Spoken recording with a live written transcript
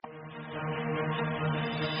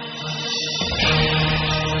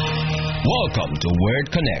Welcome to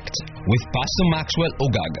Word Connect with Pastor Maxwell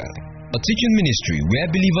Ogaga, a teaching ministry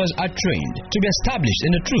where believers are trained to be established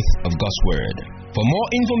in the truth of God's Word. For more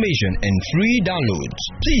information and free downloads,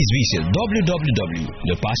 please visit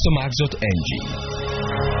www.thepastormax.ng.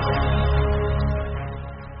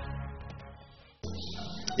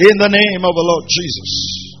 In the name of the Lord Jesus,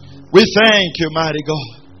 we thank you, mighty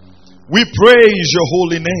God. We praise your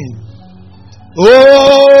holy name.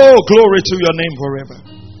 Oh, glory to your name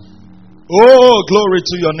forever. Oh, glory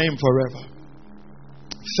to your name forever.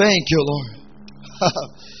 Thank you, Lord.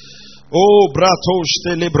 Oh, bratos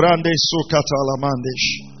telebrande sukatalamandish.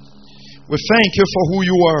 We thank you for who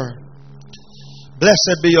you are.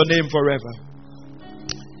 Blessed be your name forever.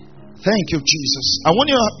 Thank you, Jesus. I want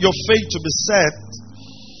your faith to be set.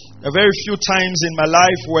 There are very few times in my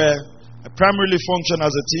life where I primarily function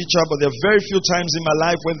as a teacher, but there are very few times in my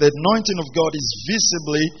life when the anointing of God is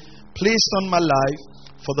visibly placed on my life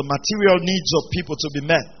for the material needs of people to be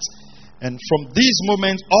met. And from these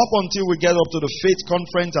moments up until we get up to the faith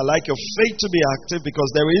conference, I like your faith to be active, because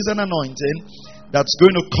there is an anointing that's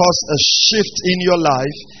going to cause a shift in your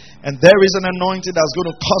life. And there is an anointing that's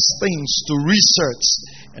going to cause things to reset.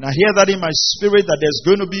 And I hear that in my spirit, that there's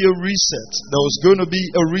going to be a reset. There's going to be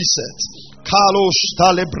a reset. There's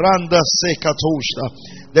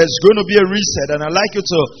going to be a reset. And I'd like you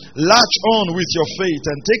to latch on with your faith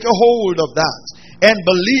and take a hold of that and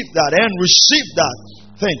believe that and receive that.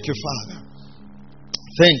 Thank you, Father.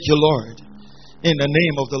 Thank you, Lord. In the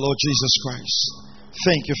name of the Lord Jesus Christ.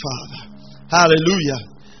 Thank you, Father. Hallelujah.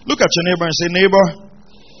 Look at your neighbor and say, neighbor,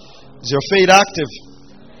 is your faith active?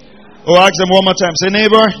 Oh, ask them one more time. Say,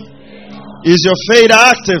 neighbor, is your faith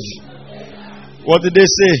active? What did they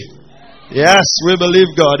say? Yes, we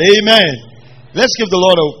believe God. Amen. Let's give the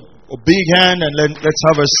Lord a big hand and let's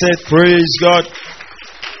have a set. Praise God.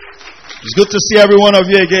 It's good to see every one of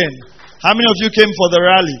you again. How many of you came for the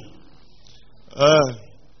rally?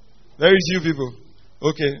 Very few people.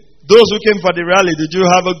 Okay. Those who came for the rally, did you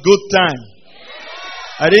have a good time?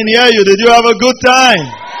 I didn't hear you. Did you have a good time?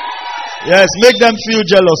 Yes, make them feel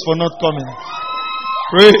jealous for not coming.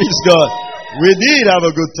 Praise God. We did have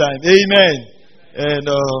a good time. Amen. And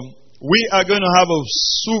we are going to have a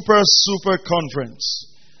super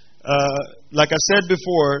conference. Like I said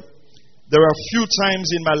before, there are few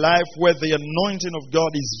times in my life where the anointing of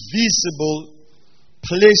God is visible,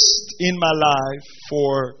 placed in my life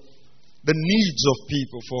for the needs of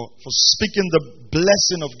people, for speaking the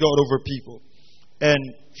blessing of God over people. And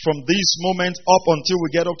from this moment up until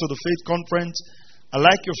we get up to the faith conference, I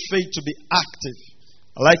like your faith to be active.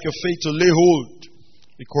 I like your faith to lay hold,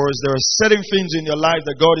 because there are certain things in your life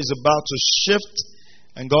that God is about to shift,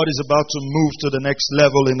 and God is about to move to the next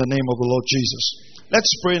level in the name of the Lord Jesus. Let's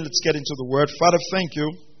pray and let's get into the word. Father, thank you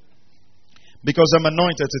because I'm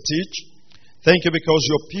anointed to teach. Thank you because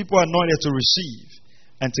your people are anointed to receive.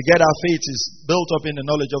 And together our faith is built up in the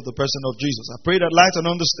knowledge of the person of Jesus. I pray that light and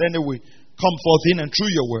understanding will come forth in and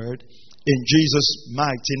through your word in Jesus'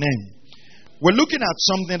 mighty name. We're looking at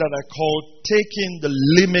something that I call taking the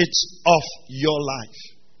limits off your life.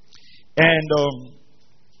 And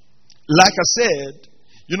like I said,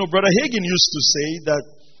 Brother Hagin used to say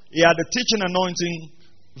that he had the teaching anointing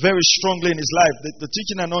very strongly in his life. The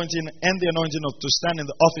teaching anointing and the anointing to stand in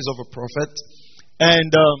the office of a prophet.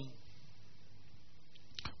 And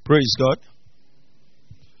praise God.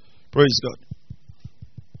 Praise God.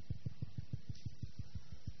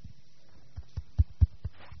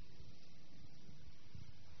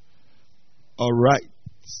 All right.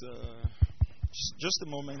 Just a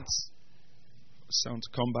moment. Sound to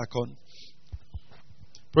come back on.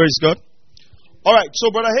 Praise God. All right. So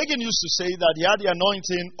Brother Hagin used to say that he had the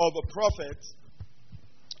anointing of a prophet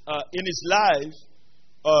in his life,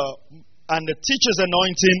 and the teacher's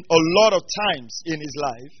anointing a lot of times in his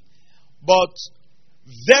life, but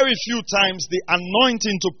very few times the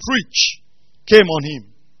anointing to preach came on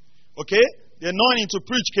him. Okay? The anointing to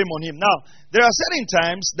preach came on him. Now, there are certain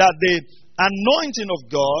times that the anointing of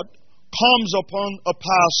God comes upon a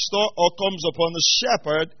pastor or comes upon a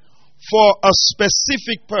shepherd for a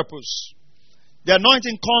specific purpose. The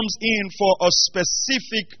anointing comes in for a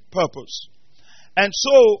specific purpose. And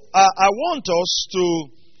so, I want us to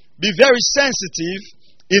be very sensitive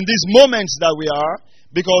in these moments that we are,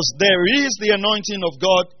 because there is the anointing of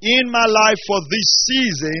God in my life for this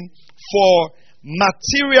season for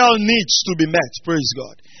material needs to be met. Praise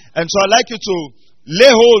God. And so I'd like you to lay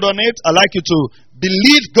hold on it. I'd like you to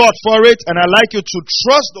believe God for it. And I'd like you to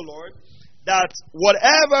trust the Lord that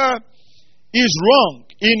whatever is wrong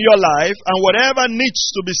in your life and whatever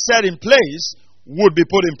needs to be set in place would be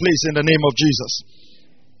put in place in the name of Jesus.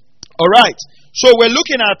 All right. So we're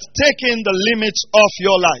looking at taking the limits off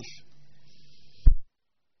your life.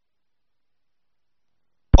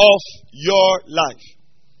 Of your life.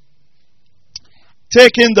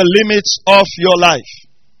 Taking the limits of your life.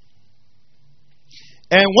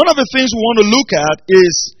 And one of the things we want to look at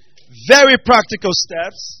is very practical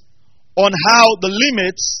steps on how the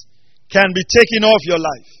limits can be taken off your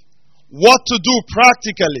life. What to do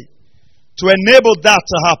practically to enable that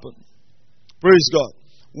to happen. Praise God.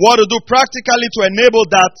 What to do practically to enable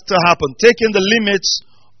that to happen. Taking the limits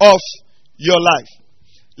of your life.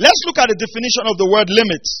 Let's look at the definition of the word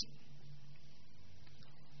limits.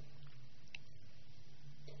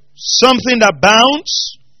 Something that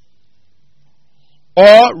bounds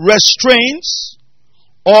or restrains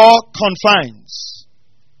or confines.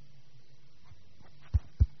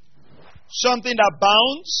 Something that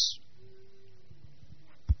bounds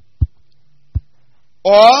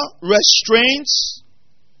or restrains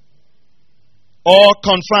or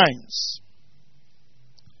confines.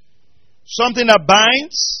 Something that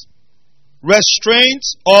binds,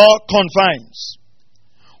 restrains, or confines.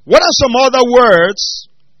 What are some other words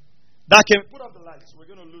that can... Put up the lights. We're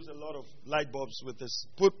going to lose a lot of light bulbs with this.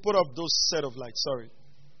 Put up those set of lights. Sorry.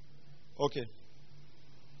 Okay.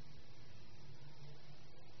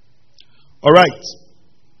 All right.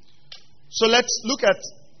 So let's look at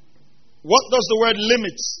what does the word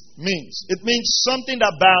limits means. It means something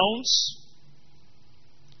that bounds,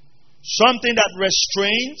 something that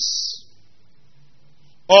restrains,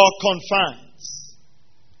 or confines.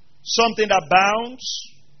 Something that bounds,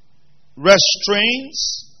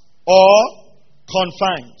 restrains, or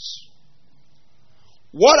confines.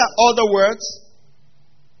 What are other words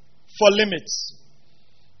for limits?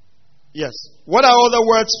 Yes. What are other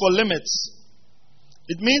words for limits?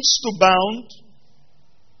 It means to bound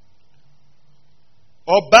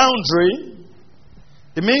or boundary.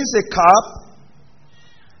 It means a cap,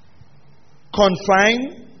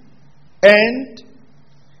 confine, end,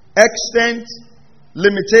 extent,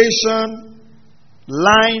 limitation,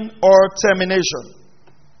 line, or termination.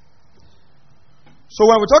 So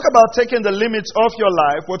when we talk about taking the limits of your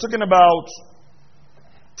life, we're talking about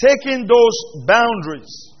taking those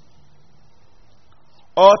boundaries,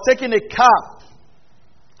 or taking a cap,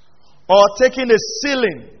 or taking a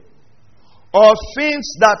ceiling, or things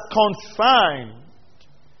that confine.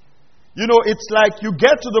 You know, it's like you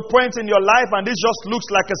get to the point in your life and this just looks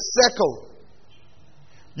like a circle.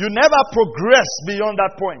 You never progress beyond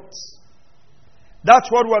that point. That's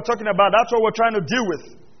what we're talking about. That's what we're trying to deal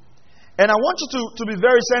with. And I want you to be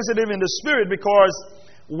very sensitive in the spirit, because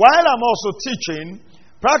while I'm also teaching,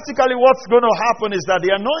 practically what's going to happen is that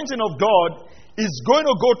the anointing of God is going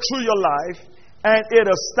to go through your life and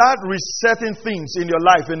it'll start resetting things in your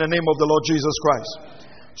life in the name of the Lord Jesus Christ.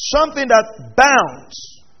 Something that bounds,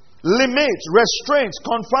 limits, restrains,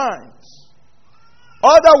 confines.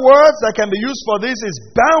 Other words that can be used for this is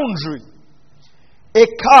boundary. A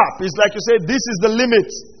cap is like you say, this is the limit.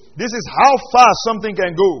 This is how far something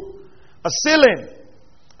can go. A ceiling,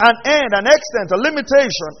 an end, an extent, a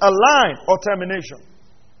limitation, a line, or termination.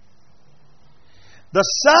 The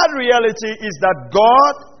sad reality is that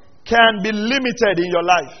God can be limited in your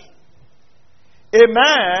life. A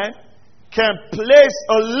man can place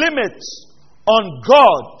a limit on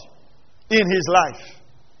God in his life.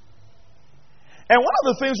 And one of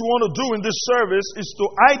the things we want to do in this service is to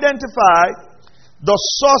identify the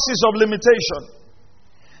sources of limitation.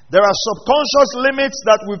 There are subconscious limits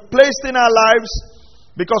that we've placed in our lives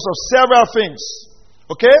because of several things.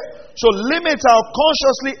 Okay? So limits are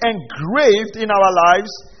consciously engraved in our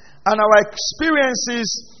lives, and our experiences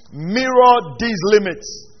mirror these limits.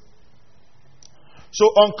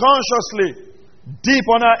 So unconsciously, deep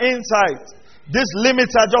on our inside, these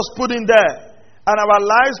limits are just put in there, and our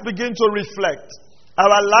lives begin to reflect. Our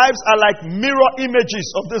lives are like mirror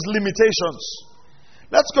images of these limitations.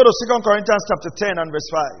 Let's go to 2 Corinthians chapter 10 and verse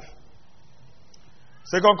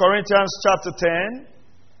 5. 2 Corinthians chapter 10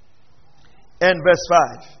 and verse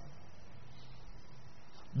 5.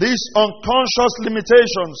 These unconscious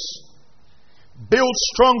limitations build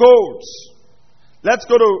strongholds. Let's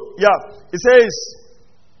go to, it says,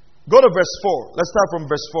 go to verse 4. Let's start from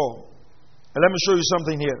verse 4. And let me show you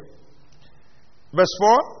something here. Verse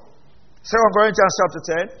 4, 2 Corinthians chapter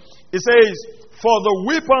 10. It says, for the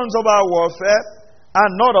weapons of our warfare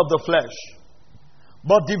are not of the flesh,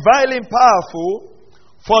 but divinely powerful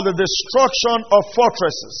for the destruction of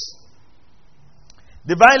fortresses.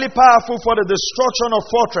 Divinely powerful for the destruction of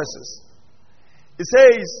fortresses. It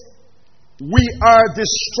says, we are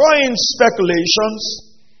destroying speculations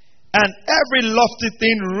and every lofty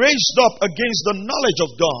thing raised up against the knowledge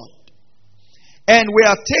of God, And we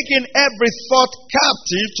are taking every thought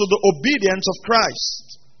captive to the obedience of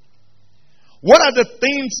Christ. What are the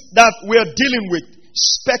things that we are dealing with?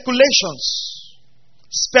 Speculations.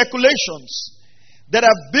 Speculations that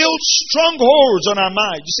have built strongholds on our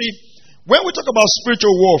mind. You see, when we talk about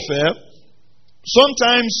spiritual warfare,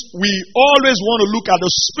 sometimes we always want to look at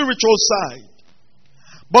the spiritual side.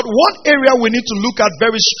 But one area we need to look at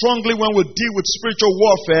very strongly when we deal with spiritual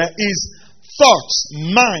warfare is thoughts,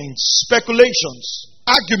 minds, speculations,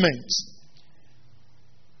 arguments.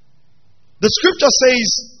 The scripture says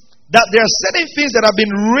that there are certain things that have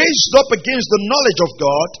been raised up against the knowledge of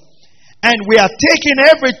God, and we are taking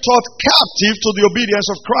every thought captive to the obedience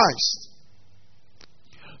of Christ.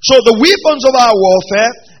 So the weapons of our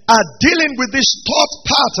warfare are dealing with these thought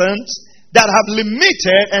patterns that have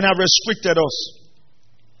limited and have restricted us.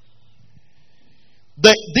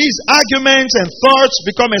 These arguments and thoughts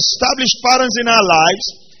become established patterns in our lives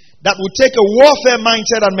that will take a warfare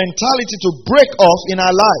mindset and mentality to break off in our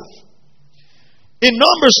life. In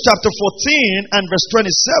Numbers chapter 14 and verse 27,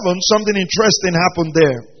 something interesting happened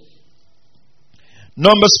there.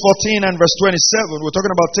 Numbers 14 and verse 27, we're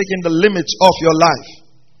talking about taking the limits off your life.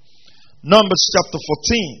 Numbers chapter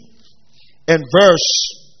 14 and verse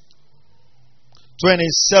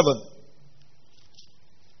 27.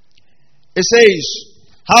 It says,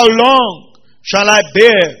 "How long shall I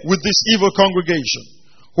bear with this evil congregation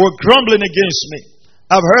who are grumbling against me?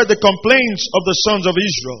 I've heard the complaints of the sons of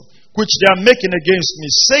Israel, which they are making against me.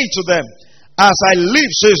 Say to them, as I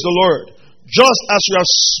live, says the Lord, just as you have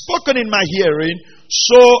spoken in my hearing,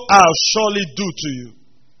 so I'll surely do to you."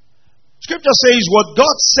 Scripture says what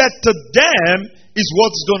God said to them is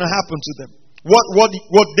what's going to happen to them.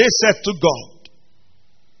 What they said to God.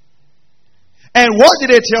 And what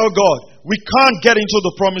did they tell God? We can't get into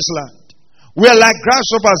the promised land. We are like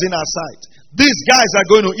grasshoppers in our sight. These guys are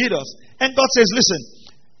going to eat us. And God says, listen,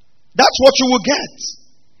 that's what you will get.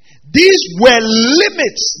 These were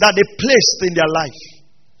limits that they placed in their life.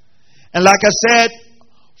 And like I said,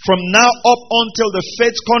 from now up until the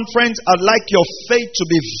faith conference, I'd like your faith to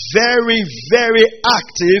be very, very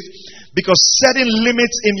active, because certain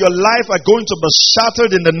limits in your life are going to be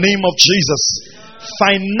shattered in the name of Jesus.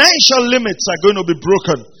 Financial limits are going to be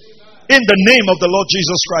broken in the name of the Lord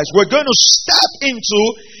Jesus Christ. We're going to step into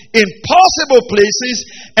impossible places,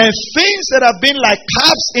 and things that have been like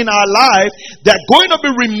caps in our life, they're going to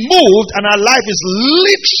be removed, and our life is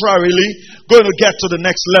literally going to get to the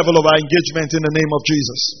next level of our engagement in the name of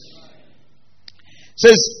Jesus.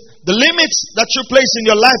 It says, the limits that you place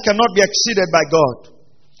in your life cannot be exceeded by God.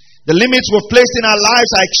 The limits we've placed in our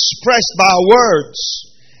lives are expressed by our words,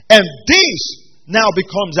 and this now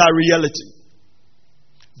becomes our reality.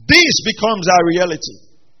 This becomes our reality.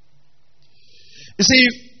 You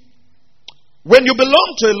see, when you belong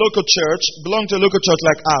to a local church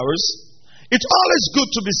like ours, it's always good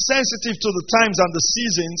to be sensitive to the times and the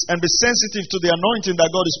seasons, and be sensitive to the anointing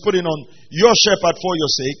that God is putting on your shepherd for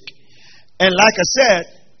your sake. And like I said,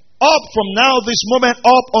 up from now, this moment,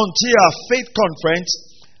 up until our faith conference,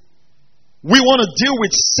 we want to deal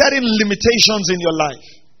with certain limitations in your life.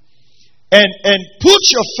 And put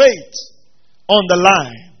your faith on the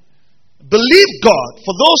line. Believe God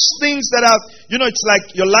for those things that are, it's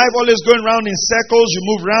like your life always going round in circles. You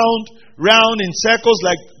move round in circles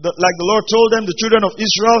like the Lord told them, the children of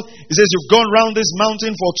Israel. He says, you've gone round this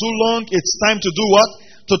mountain for too long. It's time to do what?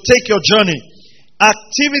 To take your journey.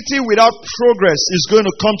 Activity without progress is going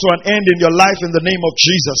to come to an end in your life in the name of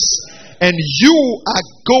Jesus. And you are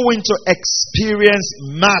going to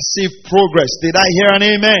experience massive progress. Did I hear an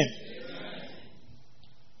amen? Amen.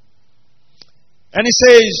 And he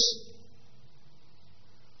says,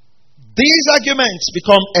 these arguments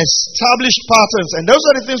become established patterns, and those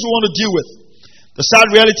are the things we want to deal with. The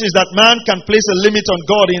sad reality is that man can place a limit on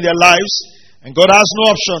God in their lives, and God has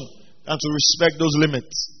no option than to respect those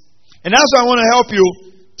limits. And that's why I want to help you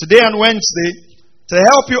today and Wednesday to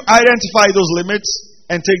help you identify those limits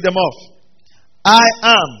and take them off. I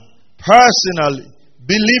am personally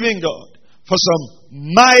believing God for some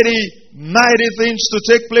mighty things to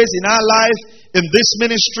take place in our life, in this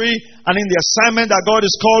ministry, and in the assignment that God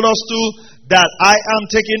has called us to, that I am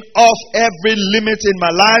taking off every limit in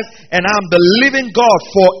my life, and I'm believing God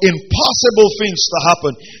for impossible things to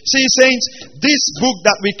happen. See, saints, this book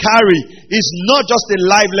that we carry is not just a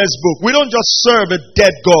lifeless book. We don't just serve a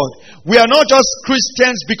dead God. We are not just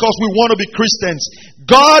Christians because we want to be Christians.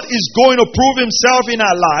 God is going to prove himself in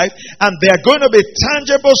our life, and there are going to be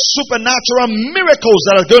tangible supernatural miracles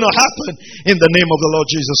that are going to happen in the name of the Lord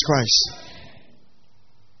Jesus Christ.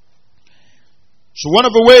 So one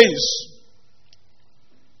of the ways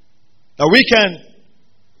that we can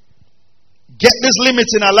get these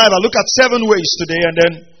limits in our life. I'll look at 7 ways today, and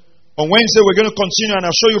then on Wednesday we're going to continue, and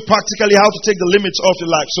I'll show you practically how to take the limits off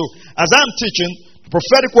your life. So as I'm teaching, the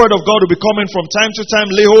prophetic word of God will be coming from time to time.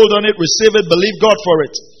 Lay hold on it, receive it, believe God for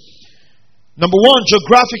it. Number 1,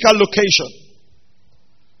 geographical location.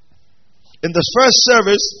 In the first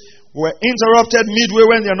service, we were interrupted midway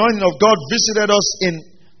when the anointing of God visited us in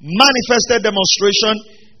manifested demonstration.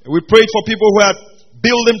 We prayed for people who had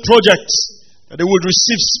building projects, that they would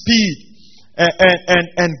receive speed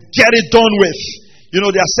and get it done with. You know,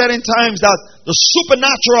 there are certain times that the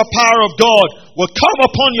supernatural power of God will come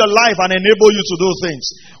upon your life and enable you to do things.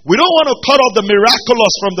 We don't want to cut off the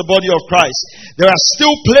miraculous from the body of Christ. There are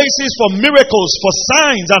still places for miracles, for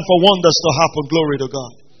signs, and for wonders to happen. Glory to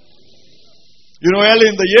God. You know, early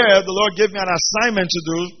in the year, the Lord gave me an assignment to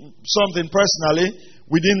do something personally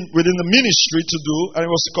within the ministry to do, and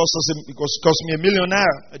it was cost me $1 million.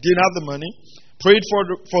 I didn't have the money. Prayed for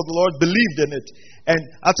the Lord, believed in it. And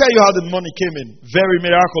I'll tell you how the money came in. Very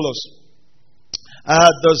miraculous.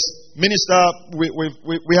 This minister,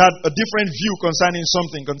 we had a different view concerning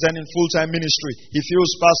full-time ministry. He feels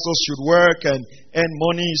pastors should work and earn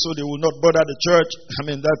money so they will not bother the church. I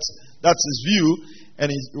mean, that's his view. And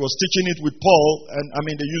he was teaching it with Paul. And I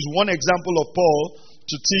mean, they use one example of Paul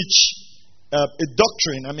to teach a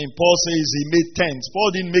doctrine. I mean, Paul says he made tents.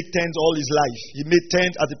 Paul didn't make tents all his life. He made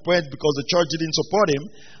tents at the point because the church didn't support him.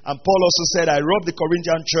 And Paul also said, I robbed the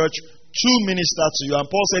Corinthian church to minister to you. And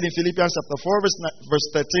Paul said in Philippians chapter 4 verse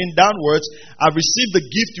 13 downwards, I've received the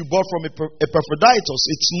gift you bought from Epaphroditus.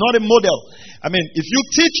 It's not a model. I mean, if you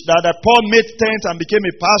teach that Paul made tents and became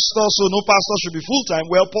a pastor, so no pastor should be full-time,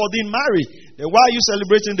 well, Paul didn't marry. Then why are you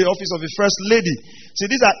celebrating the office of a first lady?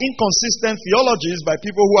 See, these are inconsistent theologies by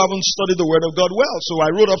people who haven't studied the word of God well. So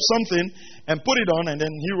I wrote up something and put it on, and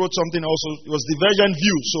then he wrote something also. It was divergent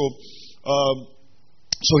view.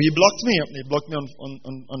 So he blocked me. He blocked me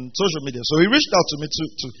on social media. So he reached out to me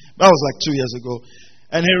that was like 2 years ago.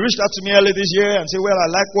 And he reached out to me early this year and said, well, I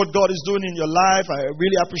like what God is doing in your life. I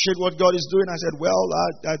really appreciate what God is doing. I said, well,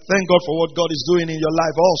 I thank God for what God is doing in your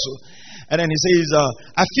life also. And then he says,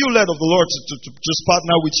 I feel led of the Lord to just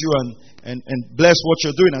partner with you and bless what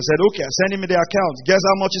you're doing. I said, okay, I sent him the account. Guess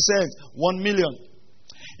how much he sent? 1 million.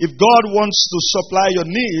 If God wants to supply your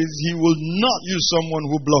needs, he will not use someone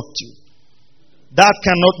who blocked you. That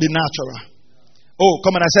cannot be natural. Oh,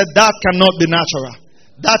 come on, I said that cannot be natural.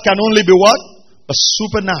 That can only be what? A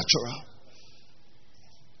supernatural.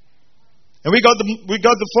 And we got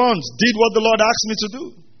the funds, did what the Lord asked me to do.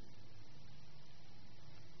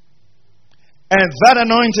 And that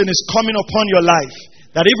anointing is coming upon your life.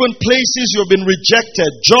 That even places you've been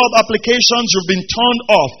rejected, job applications you've been turned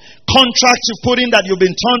off, contracts you put in that you've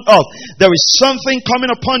been turned off. There is something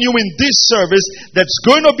coming upon you in this service that's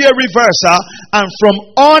going to be a reversal, and from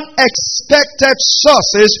unexpected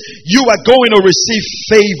sources you are going to receive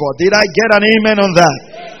favor. Did I get an amen on that?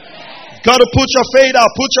 Got to put your faith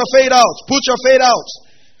out, put your faith out, put your faith out,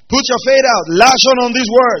 put your faith out. Lash on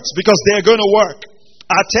these words because they are going to work.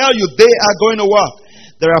 I tell you, they are going to work.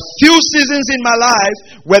 There are few seasons in my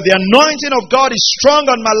life where the anointing of God is strong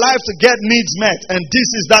on my life to get needs met. And this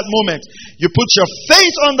is that moment. You put your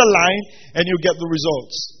faith on the line and you get the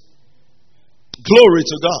results. Glory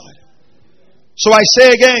to God. So I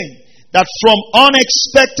say again that from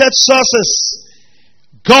unexpected sources,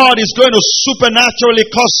 God is going to supernaturally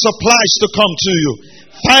cause supplies to come to you.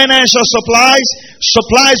 Financial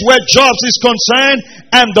supplies where jobs is concerned,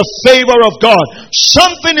 and the favor of God.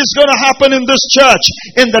 Something is going to happen in this church.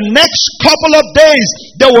 In the next couple of days,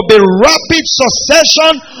 there will be rapid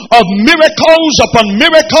succession of miracles upon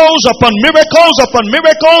miracles upon miracles upon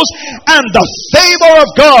miracles, and the favor of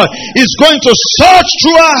God is going to surge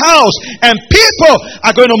through our house, and people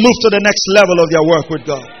are going to move to the next level of their work with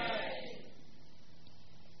God.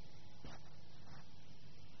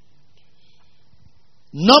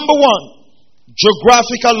 Number 1,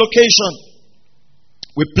 geographical location.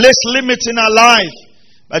 We place limits in our life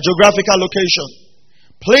by geographical location.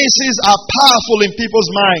 Places are powerful in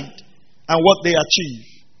people's mind and what they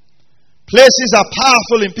achieve. Places are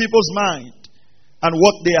powerful in people's mind and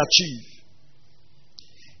what they achieve.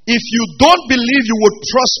 If you don't believe you would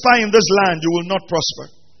prosper in this land, you will not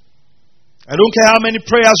prosper. I don't care how many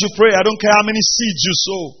prayers you pray. I don't care how many seeds you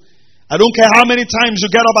sow. I don't care how many times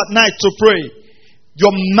you get up at night to pray.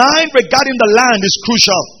 Your mind regarding the land is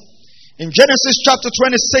crucial. In Genesis chapter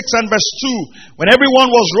 26 and verse 2, when everyone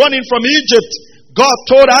was running from Egypt, God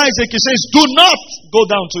told Isaac, he says, do not go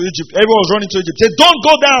down to Egypt. Everyone was running to Egypt. He said, don't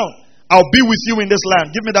go down. I'll be with you in this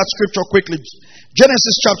land. Give me that scripture quickly.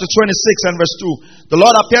 Genesis chapter 26 and verse 2. The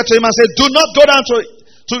Lord appeared to him and said, do not go down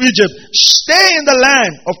to Egypt. Stay in the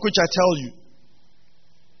land of which I tell you.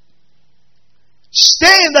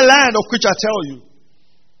 Stay in the land of which I tell you.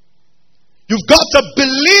 You've got to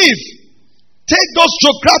believe. Take those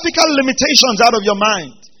geographical limitations out of your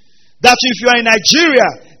mind. That if you are in Nigeria,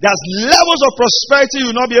 there's levels of prosperity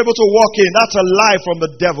you will not be able to walk in. That's a lie from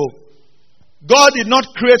the devil. God did not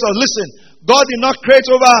create us. Listen, God did not create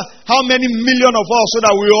over how many million of us so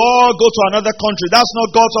that we all go to another country. That's not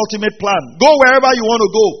God's ultimate plan. Go wherever you want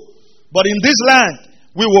to go. But in this land,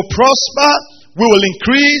 we will prosper, we will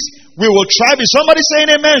increase, we will thrive. Is somebody saying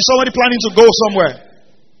amen? Somebody planning to go somewhere?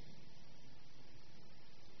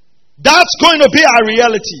 That's going to be our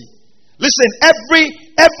reality. Listen,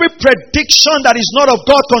 every prediction that is not of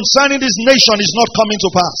God concerning this nation is not coming to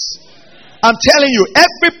pass. I'm telling you,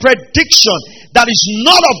 every prediction that is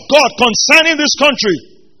not of God concerning this country,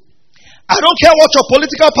 I don't care what your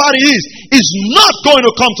political party is not going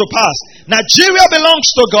to come to pass. Nigeria belongs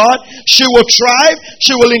to God. She will thrive,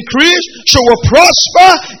 she will increase, she will prosper,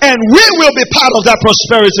 and we will be part of that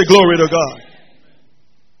prosperity. Glory to God.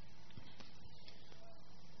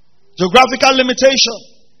 Geographical limitation.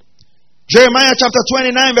 Jeremiah chapter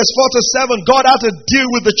 29 verse 4 to 7. God had to deal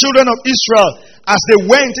with the children of Israel as they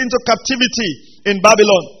went into captivity in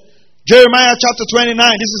Babylon. Jeremiah chapter 29.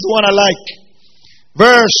 This is the one I like.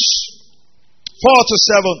 Verse 4 to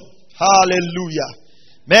 7. Hallelujah.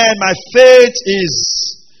 Man, my faith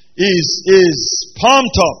is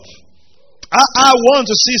pumped up. I want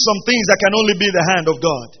to see some things that can only be the hand of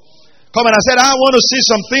God. Come on, I said, I want to see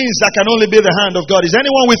some things that can only be the hand of God. Is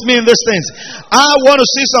anyone with me in these things? I want to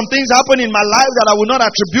see some things happen in my life that I will not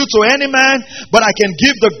attribute to any man, but I can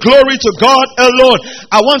give the glory to God alone.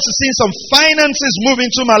 I want to see some finances move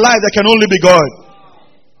into my life that can only be God.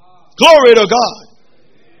 Glory to God.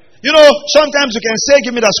 You know, sometimes you can say,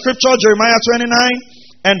 give me that scripture, Jeremiah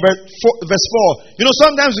 29 and verse 4. You know,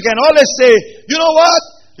 sometimes you can always say, you know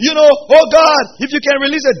what? You know, oh God, if you can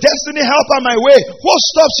release a destiny helper my way, what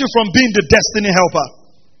stops you from being the destiny helper?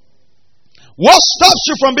 What stops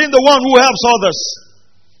you from being the one who helps others?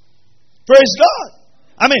 Praise God.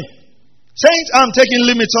 I mean, saints, I'm taking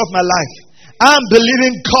limits off my life. I'm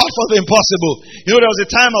believing God for the impossible. You know, there was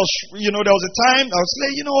a time I was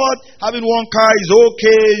saying, you know what, having one car is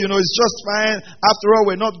okay, you know, it's just fine. After all,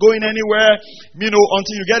 we're not going anywhere, you know,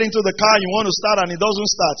 until you get into the car, you want to start and it doesn't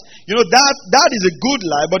start. You know, that is a good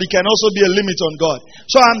lie, but it can also be a limit on God.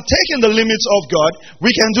 So I'm taking the limits of God.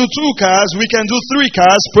 We can do 2 cars, we can do 3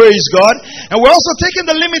 cars, praise God. And we're also taking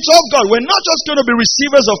the limits of God. We're not just going to be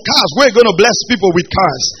receivers of cars, we're going to bless people with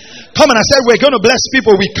cars. Come on, I said we're going to bless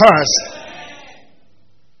people with cars.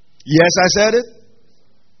 Yes, I said it.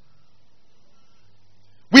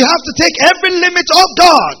 We have to take every limit of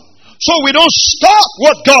God so we don't stop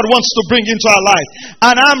what God wants to bring into our life.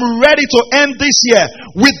 And I'm ready to end this year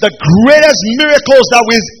with the greatest miracles that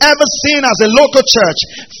we've ever seen as a local church.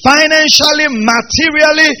 Financially,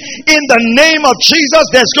 materially, in the name of Jesus,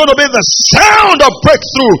 there's going to be the sound of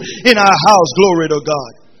breakthrough in our house. Glory to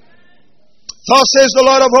God. Thus says the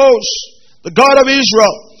Lord of hosts, the God of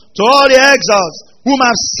Israel, to all the exiles whom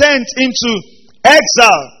I've sent into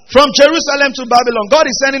exile from Jerusalem to Babylon. God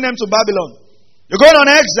is sending them to Babylon. You're going on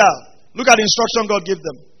exile. Look at the instruction God gave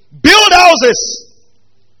them. Build houses.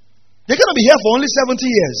 They're going to be here for only 70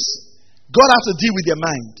 years. God has to deal with their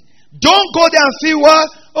mind. Don't go there and feel, well,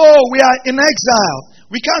 oh, we are in exile.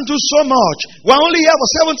 We can't do so much. We're only here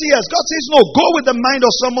for 70 years. God says, no, go with the mind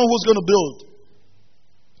of someone who's going to build.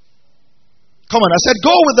 Come on, I said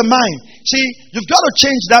go with the mind. See, you've got to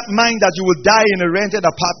change that mind that you will die in a rented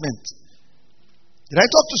apartment. Did I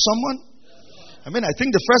talk to someone? I mean, I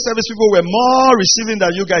think the first service people were more receiving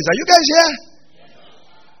than you guys. Are you guys here?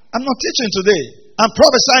 I'm not teaching today. I'm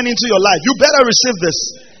prophesying into your life. You better receive this.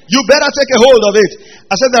 You better take a hold of it.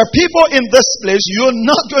 I said there are people in this place, you're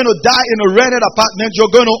not going to die in a rented apartment.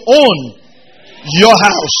 You're going to own your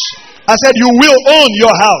house. I said you will own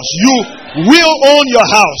your house. You will own your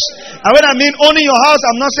house. And when I mean owning your house,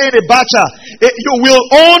 I'm not saying a bachelor. You will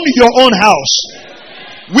own your own house.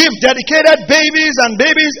 We've dedicated babies,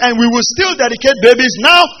 and we will still dedicate babies.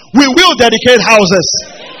 Now we will dedicate houses.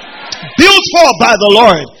 Built for by the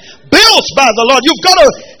Lord. Built by the Lord. You've got to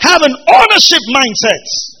have an ownership mindset.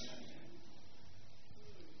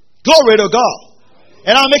 Glory to God.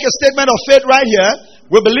 And I'll make a statement of faith right here.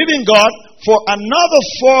 We're believing God for another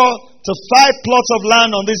 4 to 5 plots of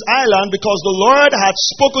land on this island because the Lord had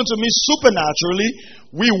spoken to me supernaturally.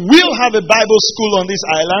 We will have a Bible school on this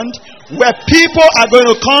island where people are going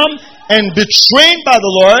to come and be trained by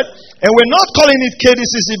the Lord. And we're not calling it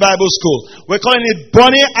KDCC Bible School. We're calling it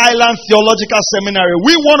Bonny Island Theological Seminary.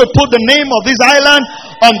 We want to put the name of this island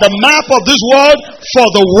on the map of this world for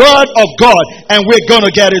the Word of God. And we're going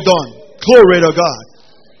to get it done. Glory to God.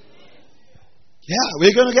 Yeah,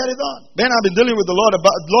 we're going to get it done. Man, I've been dealing with the Lord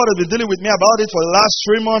has been dealing with me about it for the last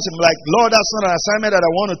 3 months. I'm like, Lord, that's not an assignment that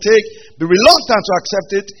I want to take. Be reluctant to accept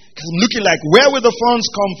it because I'm looking like, where will the funds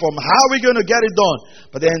come from? How are we going to get it done?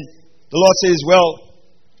 But then the Lord says, well,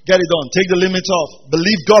 get it done. Take the limits off.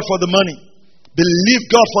 Believe God for the money. Believe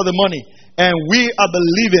God for the money. And we are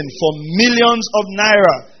believing for millions of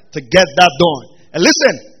naira to get that done. And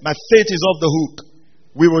listen, my faith is off the hook.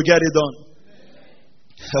 We will get it done.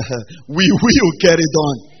 We will get it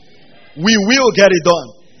done. We will get it done.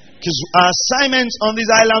 Because our assignments on this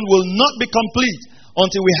island will not be complete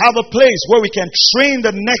until we have a place where we can train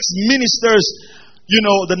the next ministers,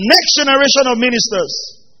 the next generation of ministers.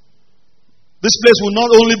 This place will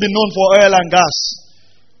not only be known for oil and gas,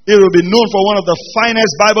 it will be known for one of the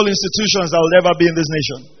finest Bible institutions that will ever be in this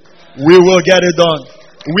nation. We will get it done.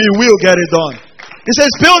 We will get it done. He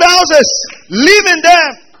says, build houses, live in them,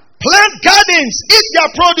 plant gardens, eat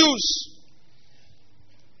their produce.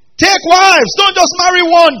 Take wives, don't just marry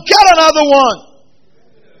one, get another one.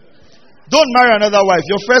 Don't marry another wife.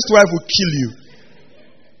 Your first wife will kill you.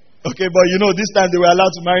 Okay, but this time they were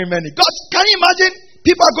allowed to marry many. God, can you imagine?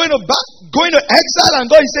 People are going to exile and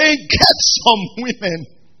God is saying, get some women.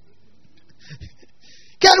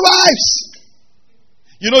 Get wives.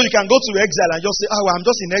 You can go to exile and just say, I'm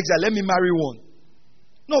just in exile, let me marry one.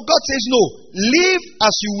 No, God says no. Live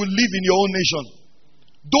as you will live in your own nation.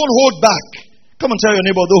 Don't hold back. Come and tell your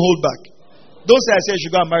neighbor, don't hold back. Don't say, I said you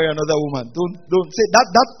should go and marry another woman. Don't say,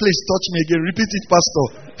 that place touched me again. Repeat it, pastor.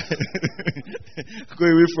 Go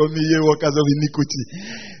away from me, ye workers of iniquity.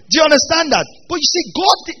 Do you understand that? But you see,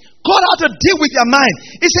 God had to deal with your mind.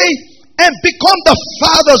 He said, and become the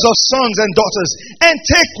fathers of sons and daughters, and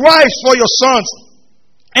take wives for your sons,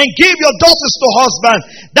 and give your daughters to husbands,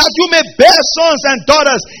 that you may bear sons and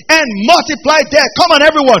daughters, and multiply there. Come on,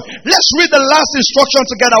 everyone. Let's read the last instruction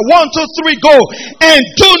together. 1, 2, 3, go. And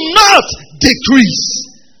do not decrease.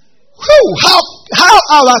 How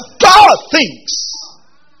our God thinks.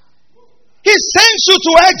 He sends you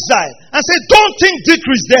to exile and says, don't think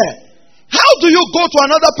decrease there. How do you go to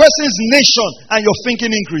another person's nation and you're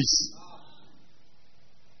thinking increase?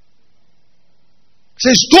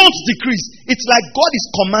 Says don't decrease. It's like God is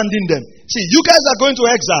commanding them. See, you guys are going to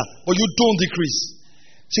exile, but you don't decrease.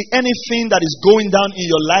 See, anything that is going down in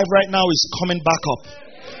your life right now is coming back up.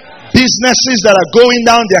 Businesses that are going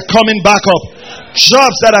down, they're coming back up.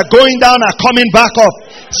 Jobs that are going down are coming back up.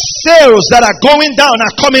 Sales that are going down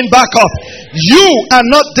are coming back up. You are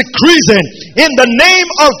not decreasing. In the name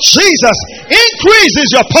of Jesus, increase is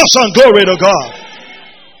your portion. Glory to God.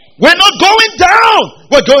 We're not going down,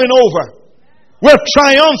 we're going over. We're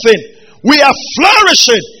triumphing. We are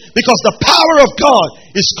flourishing because the power of God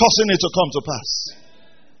is causing it to come to pass.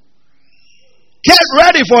 Get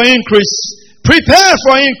ready for increase. Prepare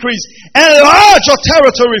for increase. Enlarge your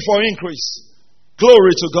territory for increase.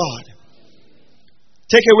 Glory to God.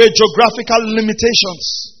 Take away geographical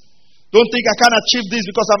limitations. Don't think I can't achieve this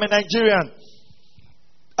because I'm a Nigerian.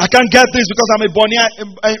 I can't get this because I'm in Bonny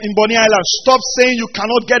Island. Stop saying you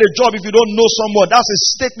cannot get a job if you don't know someone. That's a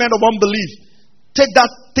statement of unbelief. Take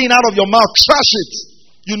that thing out of your mouth. Trash it.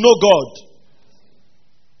 You know God.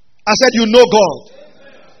 I said you know God.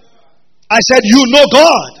 I said you know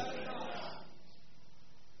God.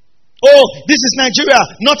 Oh, this is Nigeria.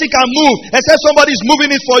 Nothing can move except somebody is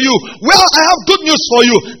moving it for you. Well, I have good news for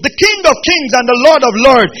you. The King of Kings and the Lord of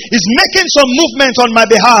Lords is making some movement on my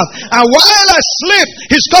behalf. And while I sleep,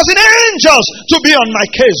 He's causing angels to be on my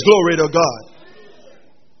case. Glory to God.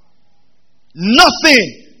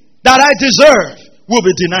 Nothing that I deserve will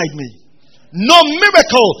be denied me. No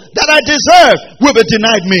miracle that I deserve will be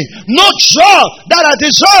denied me. No job that I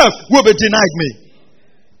deserve will be denied me.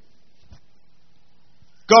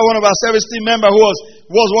 Got one of our service team member who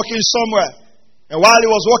was working somewhere, and while he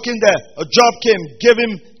was working there, a job came, gave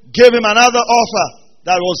him another offer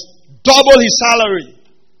that was double his salary.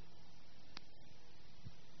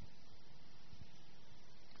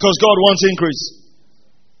 Because God wants increase.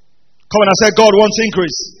 Come on, I said God wants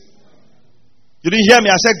increase. You didn't hear me.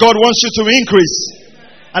 I said God wants you to increase.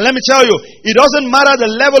 And let me tell you, it doesn't matter the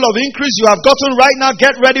level of increase you have gotten right now.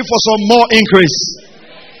 Get ready for some more increase.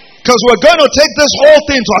 Because we're going to take this whole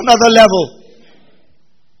thing to another level.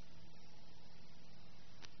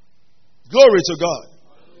 Glory to God.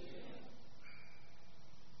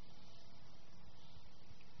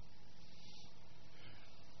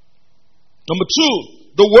 Number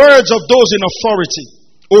 2, the words of those in authority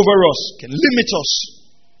over us can limit us.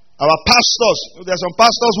 Our pastors, there's some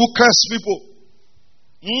pastors who curse people.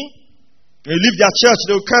 They leave their church,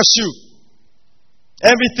 they'll curse you.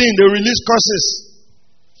 Everything, they release curses.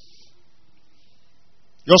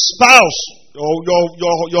 Your spouse,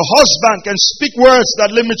 your husband can speak words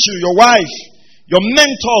that limit you. Your wife, your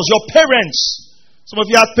mentors, your parents. Some of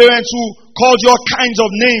you have parents who called you all kinds of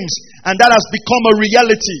names, and that has become a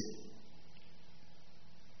reality.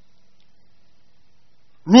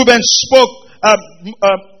 Reuben spoke,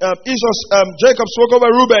 Jacob spoke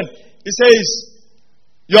over Reuben. He says,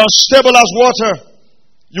 "You're unstable as water.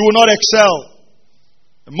 You will not excel."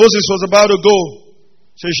 And Moses was about to go.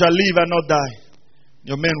 So you shall live and not die.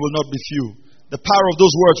 Your men will not be few. The power of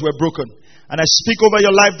those words were broken. And I speak over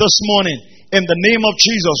your life this morning in the name of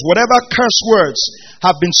Jesus. Whatever curse words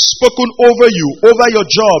have been spoken over you, over your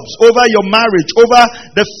jobs, over your marriage, over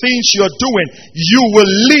the things you're doing, you will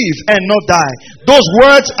live and not die. Those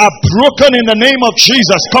words are broken in the name of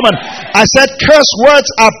Jesus. Come on. I said curse words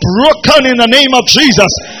are broken in the name of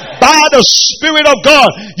Jesus. By the Spirit of God,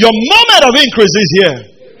 your moment of increase is here.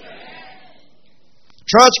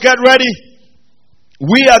 Church, get ready.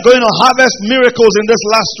 We are going to harvest miracles in this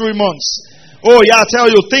last 3 months. Oh, yeah, I tell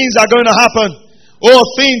you, things are going to happen. Oh,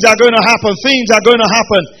 things are going to happen. Things are going to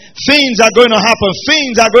happen. Things are going to happen.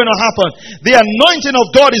 Things are going to happen. The anointing of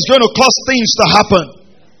God is going to cause things to happen.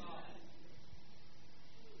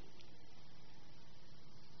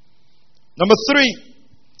 Number 3,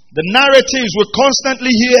 the narratives we constantly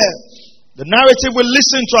hear. The narrative we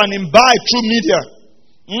listen to and imbibe through media.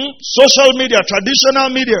 Social media, traditional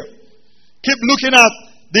media. Keep looking at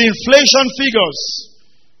the inflation figures.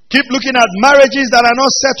 Keep looking at marriages that are not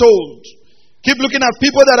settled. Keep looking at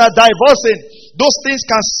people that are divorcing. Those things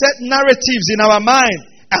can set narratives in our mind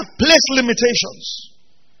and place limitations.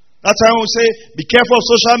 That's why we say, be careful of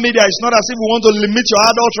social media. It's not as if we want to limit your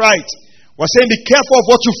adult right. We're saying be careful of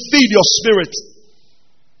what you feed your spirit.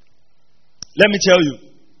 Let me tell you.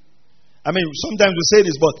 I mean, sometimes we say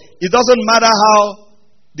this, but it doesn't matter how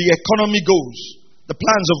the economy goes. The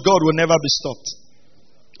plans of God will never be stopped.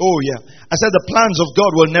 Oh yeah. I said the plans of God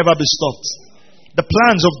will never be stopped. The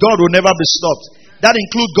plans of God will never be stopped. That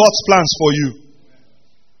includes God's plans for you.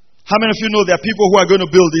 How many of you know there are people who are going to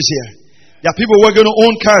build this year? There are people who are going to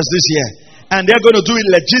own cars this year. And they're going to do it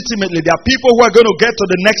legitimately. There are people who are going to get to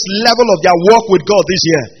the next level of their walk with God this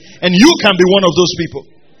year. And you can be one of those people.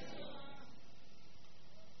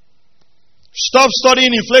 Stop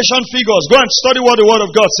studying inflation figures. Go and study what the Word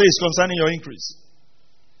of God says concerning your increase.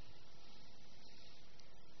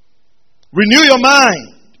 Renew your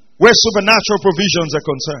mind where supernatural provisions are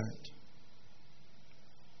concerned.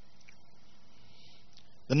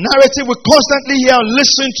 The narrative we constantly hear and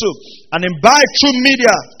listen to and imbibe through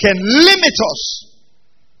media can limit us.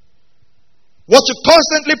 What you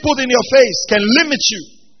constantly put in your face can limit you.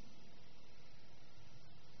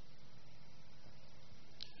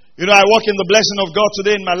 You know, I walk in the blessing of God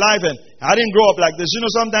today in my life, and I didn't grow up like this. You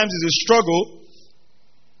know, sometimes it's a struggle.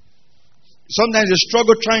 Sometimes a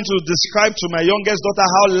struggle trying to describe to my youngest daughter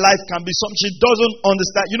how life can be something she doesn't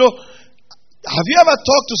understand. You know, have you ever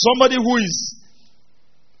talked to somebody who is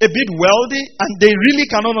a bit wealthy and they really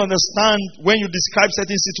cannot understand when you describe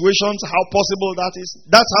certain situations how possible that is?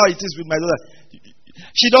 That's how it is with my daughter.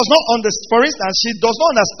 She does not understand. For instance, she does not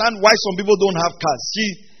understand why some people don't have cars.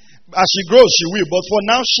 As she grows, she will. But for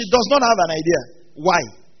now, she does not have an idea. Why?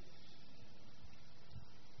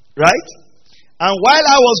 Right? And while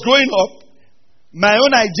I was growing up, my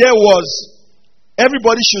own idea was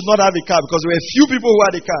everybody should not have a car because there were few people who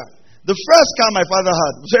had a car. The first car my father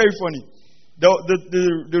had, very funny.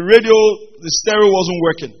 The radio, the stereo wasn't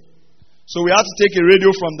working. So we had to take a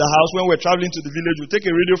radio from the house. When we were traveling to the village, we take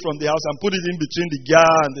a radio from the house and put it in between the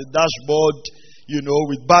gear and the dashboard, you know,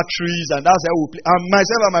 with batteries, and that's how we play. And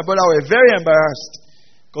myself and my brother were very embarrassed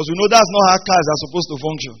because we know that's not how cars are supposed to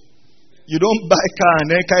function. You don't buy a car and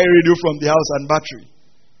then carry radio from the house and battery.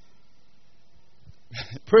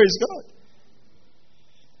 Praise God.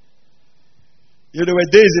 You know, there were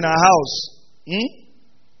days in our house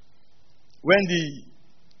when the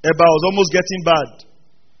eba was almost getting bad.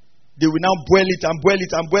 They will now boil it and boil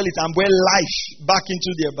it and boil it and boil life back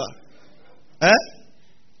into the eba.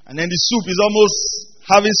 And then the soup is almost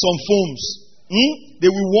having some foams. They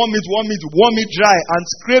will warm it dry and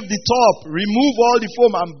scrape the top, remove all the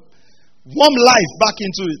foam and warm life back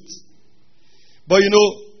into it. But you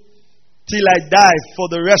know, till I die for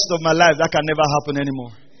the rest of my life, that can never happen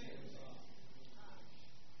anymore.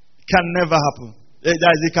 It can never happen.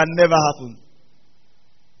 It can never happen.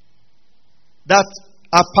 That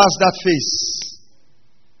I passed that phase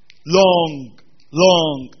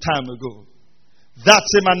long time ago. That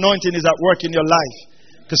same anointing is at work in your life.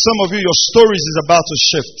 Because some of you, your stories is about to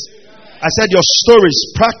shift. I said your stories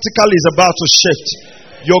practically is about to shift.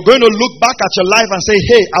 You're going to look back at your life and say,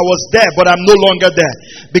 hey, I was there, but I'm no longer there.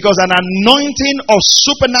 Because an anointing of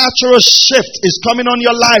supernatural shift is coming on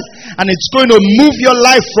your life, and it's going to move your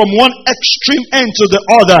life from one extreme end to the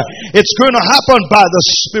other. It's going to happen by the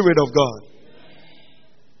Spirit of God.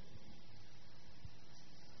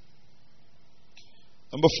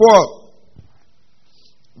 Number 4,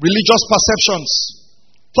 religious perceptions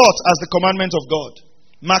taught as the commandment of God.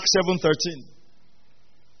 Mark 7:13.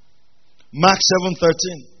 Mark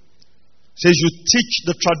 7:13 says you teach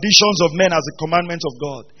the traditions of men as a commandment of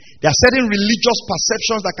God. There are certain religious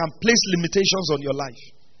perceptions that can place limitations on your life.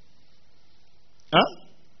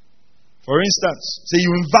 For instance, say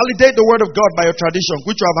you invalidate the word of God by your tradition,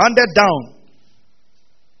 which you have handed down.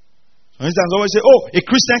 For instance, always say, oh, a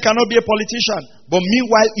Christian cannot be a politician. But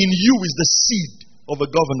meanwhile, in you is the seed of a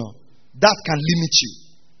governor. That can limit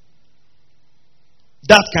you.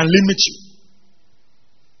 That can limit you.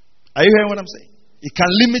 Are you hearing what I'm saying? It can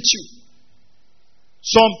limit you.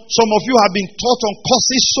 Some of you have been taught on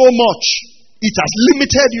curses so much, it has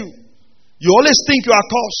limited you. You always think you are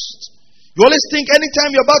cursed. You always think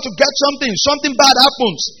anytime you're about to get something bad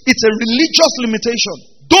happens. It's a religious limitation.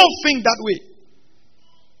 Don't think that way.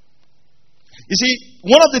 You see,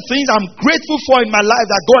 one of the things I'm grateful for in my life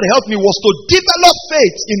that God helped me was to develop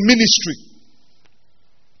faith in ministry.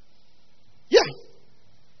 Yeah.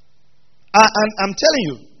 And I'm telling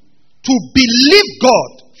you, to believe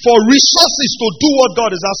God for resources to do what God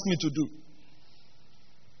has asked me to do.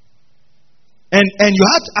 And I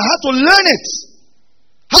had to learn it.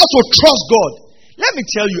 How to trust God. Let me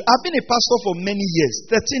tell you, I've been a pastor for many years,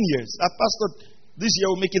 13 years. I've pastored, this year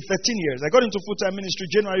will make it 13 years. I got into full-time ministry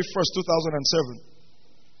January 1st, 2007.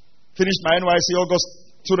 Finished my NYC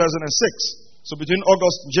August 2006. So between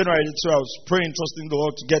August and January 2, I was praying, trusting the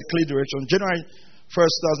Lord to get clear direction. January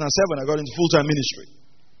 1st, 2007, I got into full-time ministry.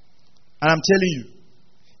 And I'm telling you,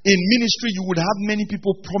 in ministry, you would have many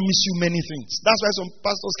people promise you many things. That's why some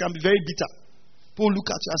pastors can be very bitter. People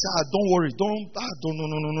look at you and say, don't worry, no,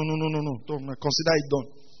 consider it done.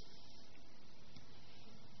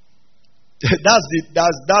 That's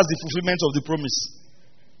the fulfillment of the promise.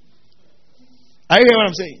 Are you hearing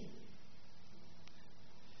what I'm saying?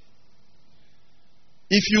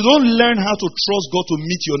 If you don't learn how to trust God to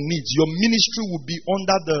meet your needs, your ministry will be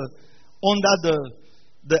under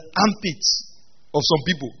the armpits of some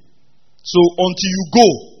people. So until you go,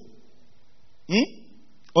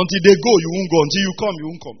 until they go, you won't go. Until you come, you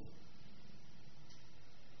won't come.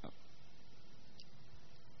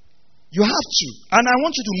 You have to. And I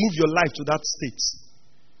want you to move your life to that state.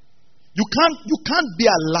 You can't be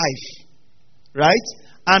alive, right?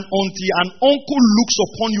 And until an uncle looks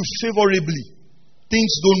upon you favorably,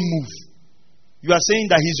 things don't move. You are saying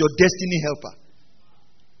that he's your destiny helper.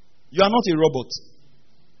 You are not a robot.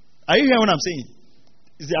 Are you hearing what I'm saying?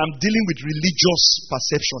 I'm dealing with religious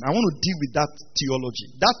perception. I want to deal with that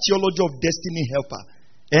theology. That theology of destiny helper.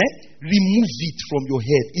 Remove it from your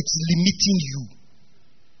head. It's limiting you.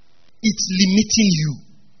 It's limiting you.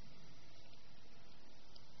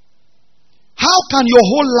 How can your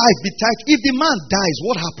whole life be tied? If the man dies,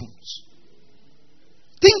 what happens?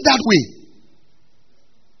 Think that way.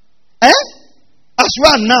 As you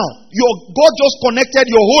are now, God just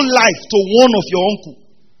connected your whole life to one of your uncle.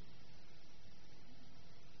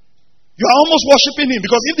 You are almost worshiping him,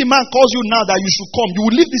 because if the man calls you now that you should come, you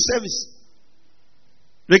will leave the service.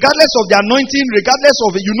 Regardless of the anointing, regardless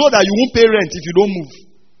of it, you know that you won't pay rent if you don't move.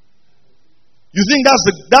 You think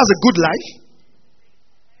that's a good life?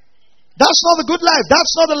 That's not a good life.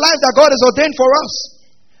 That's not the life that God has ordained for us.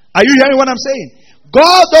 Are you hearing what I'm saying?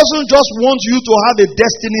 God doesn't just want you to have a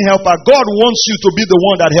destiny helper. God wants you to be the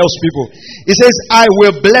one that helps people. He says, I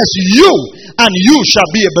will bless you, and you shall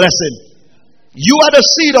be a blessing. You are the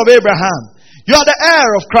seed of Abraham. You are the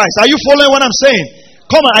heir of Christ. Are you following what I'm saying?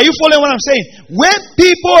 Come on, are you following what I'm saying? When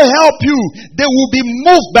people help you, they will be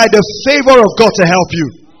moved by the favor of God to help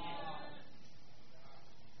you.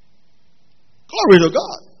 Glory to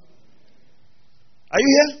God. Are you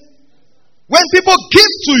here? When people give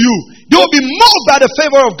to you, they will be moved by the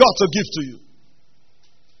favor of God to give to you.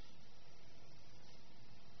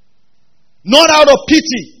 Not out of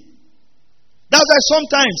pity. That's why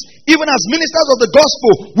sometimes, even as ministers of the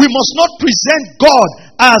gospel, we must not present God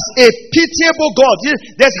as a pitiable God.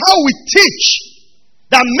 That's how we teach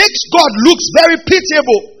that makes God look very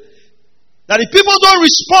pitiable. That if people don't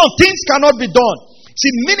respond, things cannot be done.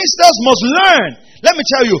 See, ministers must learn. Let me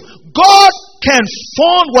tell you, God can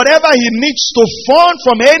fund whatever he needs to fund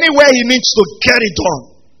from anywhere he needs to get it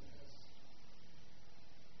done.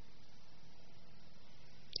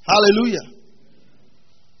 Hallelujah.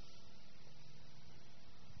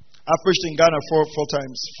 I preached in Ghana four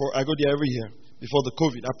times. I go there every year before the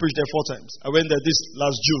COVID. I preached there 4 times. I went there this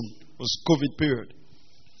last June. It was COVID period.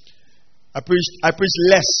 I preached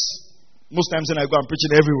less. Most times when I go, I'm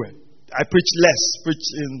preaching everywhere. I preach less.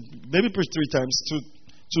 Maybe preach 3 times,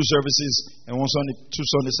 two services, and 2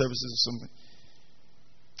 Sunday services or something.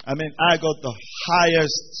 I mean, I got the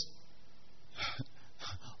highest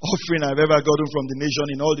offering I've ever gotten from the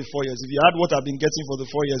nation in all the 4 years. If you had what I've been getting for the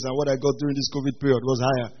 4 years and what I got during this COVID period, was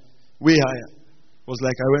higher. Way higher. It was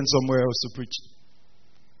like I went somewhere else to preach.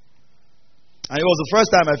 And it was the first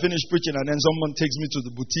time I finished preaching, and then someone takes me to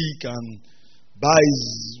the boutique and buys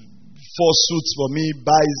 4 suits for me.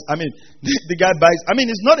 The guy buys.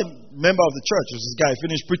 He's not a member of the church. It's this guy. I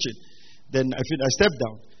finished preaching. Then I stepped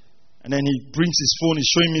down. And then he brings his phone. He's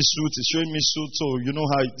showing me suits. So you know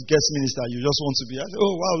how it gets minister. You just want to be. I said,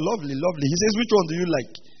 oh, wow, lovely. He says, which one do you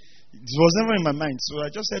like? It was never in my mind. So I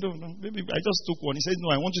just said, oh, no, maybe I just took one. He said,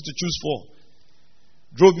 no, I want you to choose 4.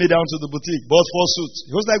 Drove me down to the boutique, bought 4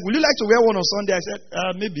 suits. He was like, will you like to wear one on Sunday? I said,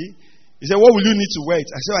 maybe. He said, what will you need to wear it?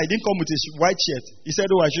 I said, I didn't come with a white shirt. He said,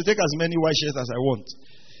 oh, I should take as many white shirts as I want.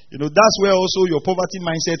 You know, that's where also your poverty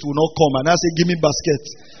mindset will not come. And I say, give me basket.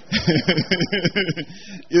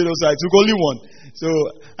 So I took only one. So,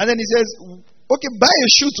 and then he says, okay, buy a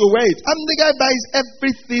shoe to wear it. And the guy buys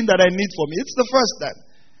everything that I need for me. It's the first time.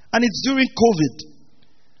 And it's during COVID.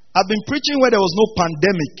 I've been preaching where there was no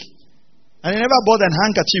pandemic. And he never bought a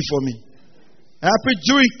handkerchief for me. And I preached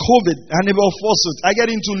during COVID and they bought 4 suits. I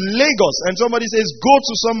get into Lagos and somebody says, go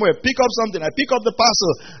to somewhere, pick up something. I pick up the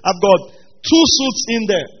parcel. I've got 2 suits in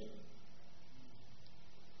there.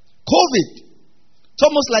 COVID. It's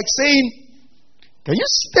almost like saying, can you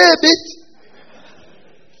stay a bit?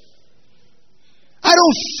 I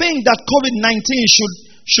don't think that COVID-19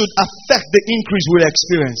 should affect the increase we'll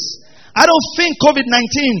experience. I don't think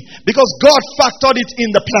COVID-19, because God factored it in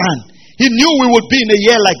the plan. He knew we would be in a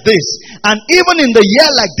year like this. And even in the year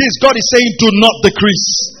like this, God is saying, do not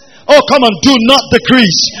decrease. Oh, come on, do not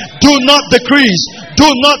decrease. Do not decrease. Do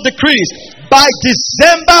not decrease. By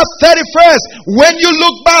December 31st, when you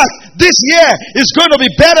look back, this year is going to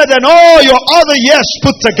be better than all your other years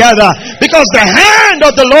put together. Because the hand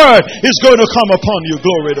of the Lord is going to come upon you.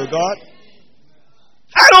 Glory to God.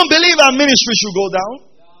 I don't believe our ministry should go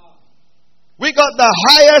down. We got the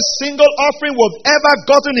highest single offering we've ever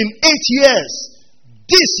gotten in 8 years.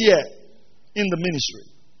 This year in the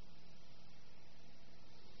ministry.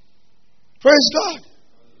 Praise God.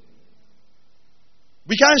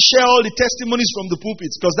 We can't share all the testimonies from the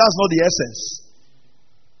pulpits because that's not the essence.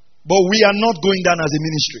 But we are not going down as a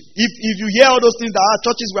ministry. If you hear all those things that our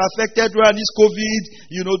churches were affected during this COVID,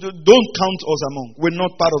 don't count us among. We're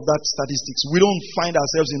not part of that statistics. We don't find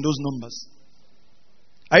ourselves in those numbers.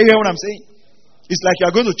 Are you hearing what I'm saying? It's like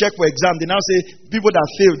you are going to check for exam. They now say people that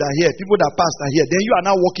failed are here, people that passed are here. Then you are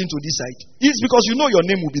now walking to this side. It's because you know your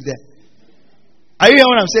name will be there. Are you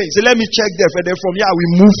hearing what I'm saying? So let me check there. And then from here I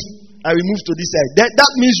will move to this side.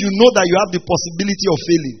 That means you know that you have the possibility of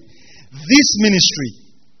failing. This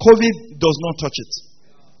ministry, COVID does not touch it.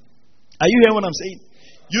 Are you hearing what I'm saying?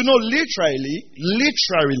 Literally,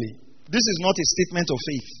 this is not a statement of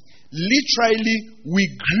faith. Literally,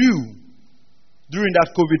 we grew during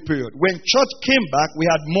that COVID period. When church came back, we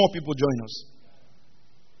had more people join us.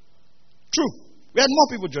 True. We had more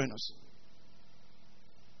people join us.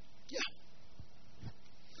 Yeah.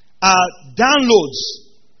 Our downloads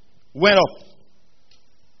went up.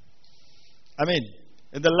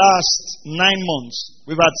 In the last 9 months,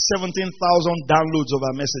 we've had 17,000 downloads of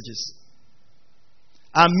our messages.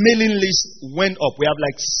 Our mailing list went up. We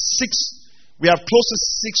have close to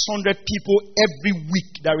 600 people every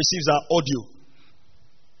week that receives our audio.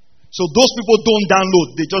 So those people don't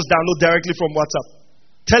download. They just download directly from WhatsApp.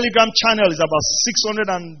 Telegram channel is about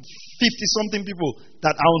 650 something people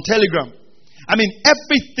that are on Telegram.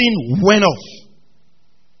 Everything went off.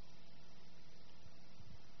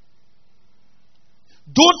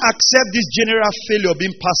 Don't accept this general failure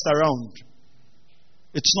being passed around.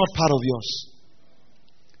 It's not part of yours.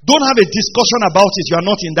 Don't have a discussion about it. You are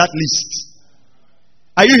not in that list.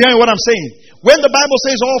 Are you hearing what I'm saying? When the Bible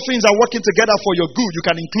says all things are working together for your good, you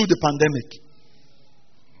can include the pandemic.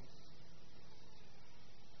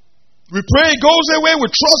 We pray it goes away.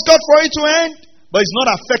 We trust God for it to end. But it's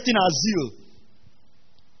not affecting our zeal.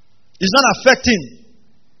 It's not affecting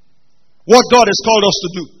what God has called us to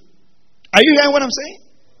do. Are you hearing what I'm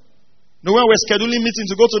saying? When we're scheduling meetings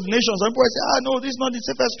to go to the nations, and people say, no, this is not the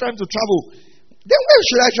safest time to travel. Then where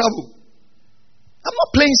should I travel? I'm not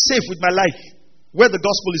playing safe with my life where the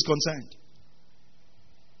gospel is concerned.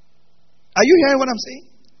 Are you hearing what I'm saying?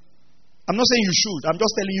 I'm not saying you should. I'm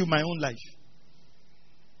just telling you my own life.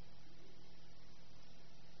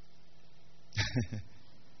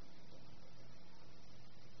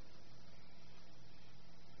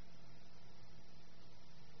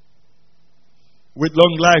 With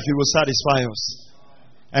long life, He will satisfy us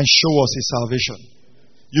and show us His salvation.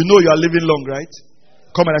 You know you are living long, right?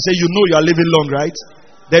 Come on, I say, you know you are living long, right?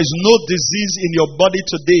 There is no disease in your body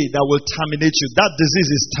today that will terminate you. That disease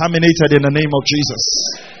is terminated in the name of Jesus.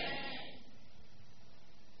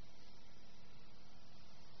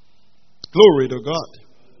 Glory to God.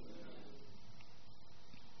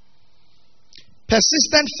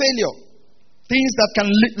 Persistent failure. Things that can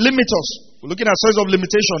limit us. We're looking at sources of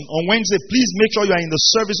limitation on Wednesday. Please make sure you are in the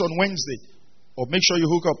service on Wednesday. Or make sure you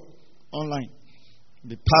hook up online.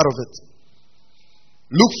 Be part of it.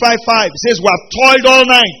 Luke 5:5 says, we have toiled all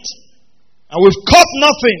night and we've caught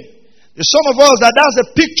nothing. There's some of us that's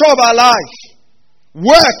a picture of our life.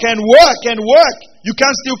 Work and work and work. You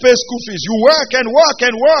can't still pay school fees. You work and work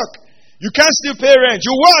and work. You can't still pay rent.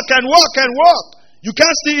 You work and work and work. You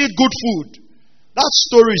can't still eat good food. That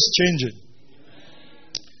story is changing.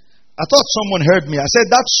 I thought someone heard me. I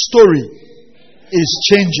said that story is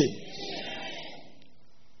changing.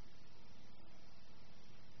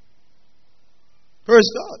 Praise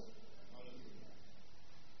God.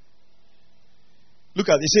 Look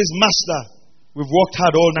at it. It says, Master, we've worked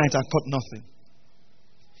hard all night and caught nothing.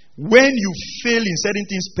 When you fail in certain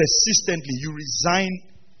things persistently, you resign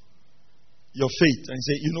your faith and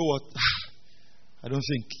say, you know what? I don't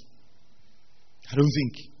think.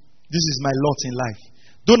 This is my lot in life.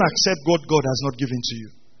 Don't accept what God has not given to you.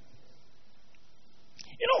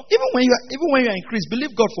 You know, even when you are increased,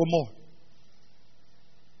 believe God for more.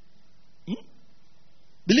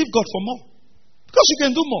 Believe God for more. Because you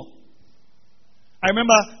can do more. I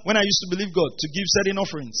remember when I used to believe God to give certain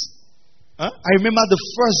offerings. I remember the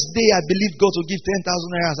first day I believed God to give 10,000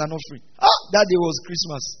 naira as an offering. That day was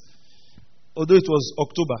Christmas. Although it was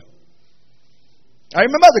October. I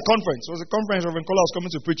remember the conference. It was a conference. Reverend Kola was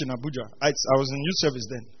coming to preach in Abuja. I was in youth service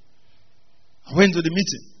then. I went to the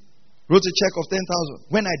meeting. Wrote a check of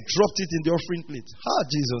 10,000. When I dropped it in the offering plate.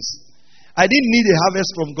 Jesus. I didn't need a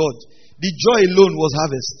harvest from God. The joy alone was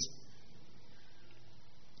harvest.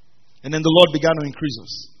 And then the Lord began to increase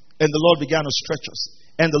us. And the Lord began to stretch us.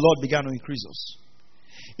 And the Lord began to increase us.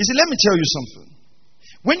 You see, let me tell you something.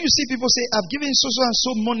 When you see people say, I've given so and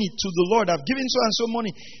so money to the Lord, I've given so and so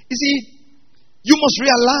money. You see, you must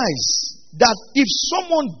realize that if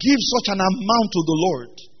someone gives such an amount to the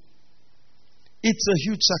Lord, it's a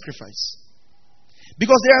huge sacrifice.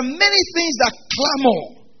 Because there are many things that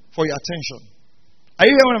clamor for your attention. Are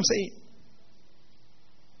you hearing what I'm saying?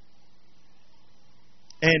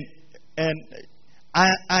 And I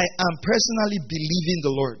am personally believing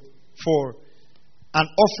the Lord for an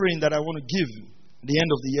offering that I want to give at the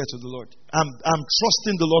end of the year to the Lord. I'm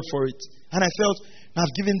trusting the Lord for it. And I felt,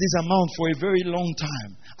 I've given this amount for a very long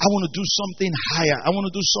time. I want to do something higher. I want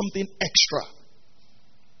to do something extra.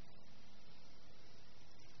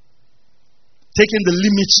 Taking the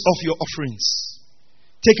limits of your offerings.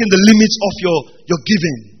 Taking the limits of your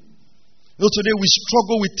giving. You know, today we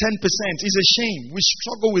struggle with 10%. It's a shame. We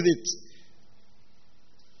struggle with it.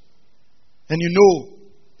 And you know,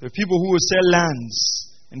 there are people who will sell lands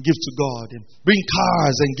and give to God, and bring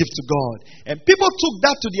cars and give to God. And people took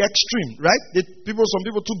that to the extreme, right? Some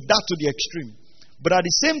people took that to the extreme. But at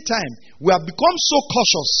the same time, we have become so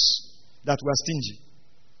cautious that we are stingy.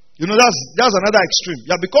 You know, that's another extreme.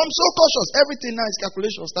 You have become so cautious. Everything now is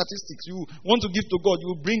calculation, statistics. You want to give to God,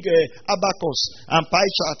 you bring a abacus and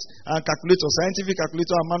pie chart and calculator, scientific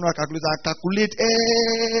calculator and manual calculator, and calculate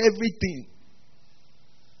everything.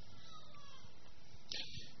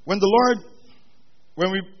 When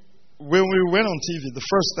we went on TV the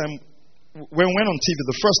first time we went on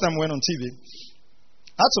TV,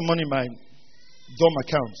 I had some money in my dorm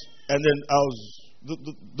account, and then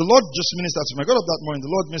the Lord just ministered to me. I got up that morning, the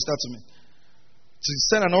Lord ministered to me to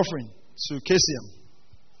send an offering to KCM,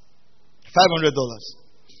 $500,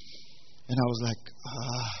 and I was like,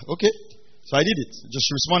 okay. So I did it.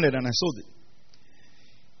 Just responded and I sold it.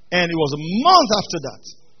 And it was a month after that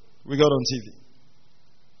we got on TV.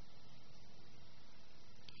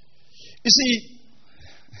 You see,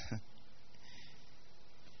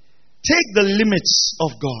 take the limits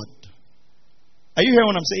of God. Are you hearing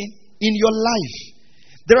what I'm saying? In your life,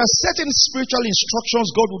 there are certain spiritual instructions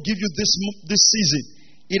God will give you this season,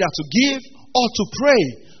 either to give or to pray.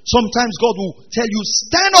 Sometimes God will tell you,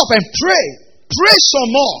 stand up and pray. Pray some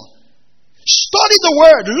more. Study the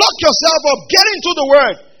word. Lock yourself up. Get into the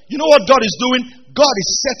word. You know what God is doing? God is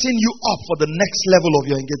setting you up for the next level of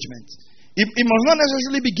your engagement. It must not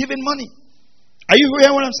necessarily be giving money. Are you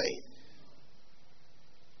hearing what I'm saying?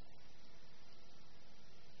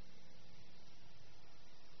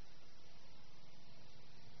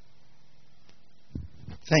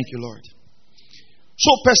 Thank you, Lord.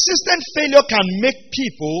 So persistent failure can make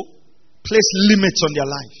people place limits on their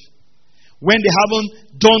life. When they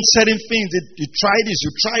haven't done certain things, you try this, you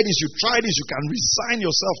can resign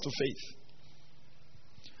yourself to faith.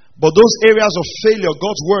 But those areas of failure,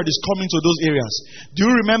 God's word is coming to those areas. Do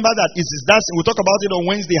you remember that? We'll talk about it on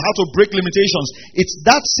Wednesday, how to break limitations. It's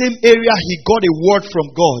that same area he got a word from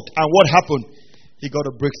God. And what happened? He got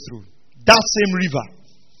a breakthrough. That same river.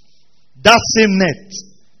 That same net.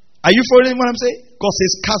 Are you following what I'm saying? God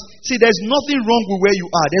says, cast. See, there's nothing wrong with where you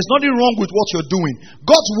are. There's nothing wrong with what you're doing.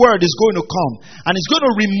 God's word is going to come. And it's going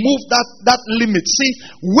to remove that limit. See,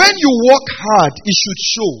 when you work hard, it should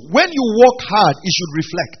show. When you work hard, it should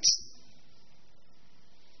reflect.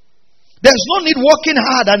 There's no need working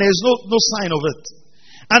hard and there's no sign of it.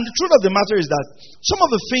 And the truth of the matter is that some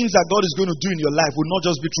of the things that God is going to do in your life will not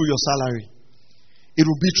just be through your salary. It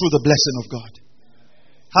will be through the blessing of God.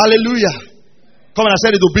 Hallelujah. Come on, I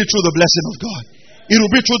said it will be through the blessing of God. It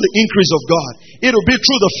will be through the increase of God. It will be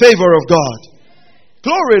through the favor of God.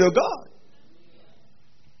 Glory to God.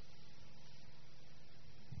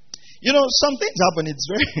 You know, some things happen.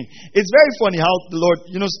 It's very funny how the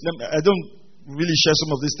Lord, I don't really share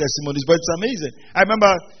some of these testimonies, but it's amazing. I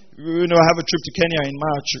remember, I have a trip to Kenya in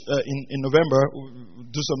March, in November,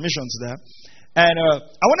 we'll do some missions there. And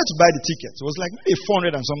I wanted to buy the ticket. It was like maybe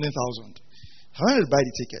 400 and something thousand. I wanted to buy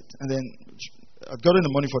the ticket. And then I'd gotten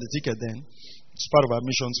the money for the ticket then. It's part of our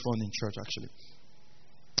missions fund in church, actually.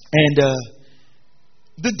 And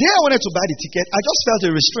the day I wanted to buy the ticket, I just felt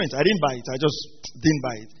a restraint. I didn't buy it. I just didn't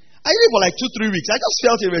buy it. I did it for like 2-3 weeks. I just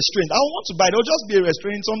felt a restraint. I don't want to buy it. It'll just be a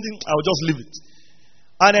restraint, something. I'll just leave it.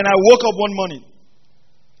 And then I woke up one morning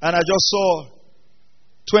and I just saw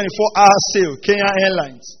 24-hour sale, Kenya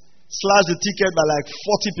Airlines, slash the ticket by like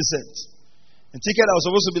 40%. The ticket that was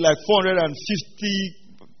supposed to be like 450,000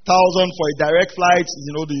 for a direct flight.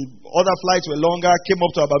 The other flights were longer, came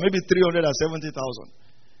up to about maybe 370,000.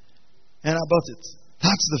 And I bought it.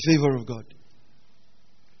 That's the favor of God.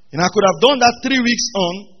 And I could have done that 3 weeks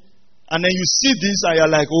on, and then you see this and you're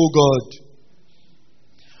like, oh God.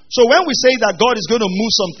 So when we say that God is going to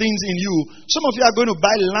move some things in you, some of you are going to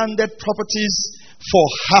buy landed properties for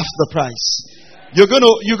half the price. You're going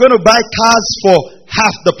to buy cars for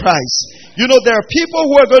half the price. There are people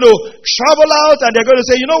who are going to travel out and they're going to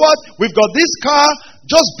say, you know what? We've got this car.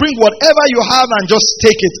 Just bring whatever you have and just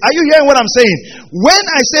take it. Are you hearing what I'm saying? When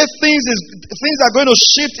I say things are going to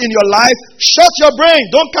shift in your life, shut your brain.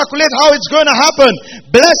 Don't calculate how it's going to happen.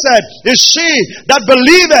 Blessed is she that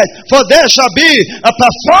believeth, for there shall be a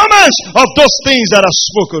performance of those things that are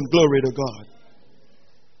spoken. Glory to God.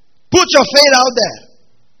 Put your faith out there.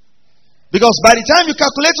 Because by the time you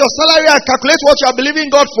calculate your salary and calculate what you are believing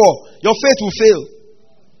God for, your faith will fail.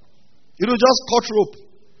 It will just cut rope.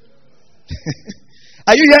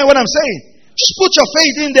 Are you hearing what I'm saying? Just put your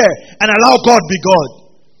faith in there and allow God be God.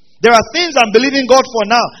 There are things I'm believing God for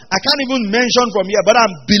now. I can't even mention from here, but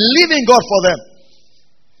I'm believing God for them.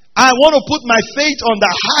 I want to put my faith on the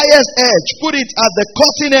highest edge. Put it at the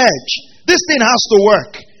cutting edge. This thing has to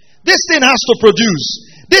work. This thing has to produce.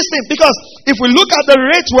 This thing, because if we look at the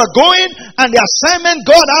rates we're going and the assignment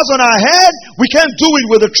God has on our head, we can't do it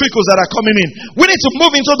with the trickles that are coming in. We need to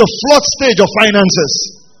move into the flood stage of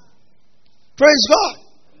finances. Praise God.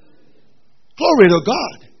 Glory to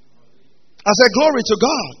God. I said glory to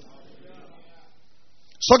God.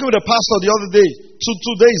 I was talking with a pastor the other day,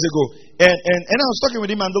 two days ago, and I was talking with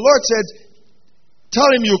him, and the Lord said, tell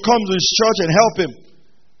him you come to his church and help him.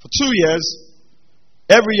 For 2 years,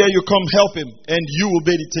 every year you come help him, and you will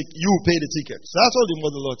pay the ticket. So I told him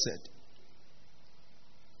what the Lord said.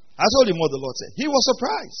 He was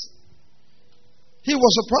surprised. He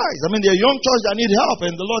was surprised. I mean, they're a young church that need help,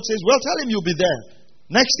 and the Lord says, well, tell him you'll be there.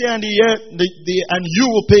 Next year and the year, and you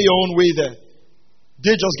will pay your own way there.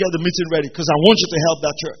 They just get the meeting ready, because I want you to help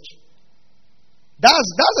that church.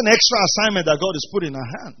 That's an extra assignment that God has put in our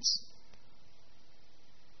hands.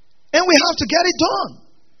 And we have to get it done.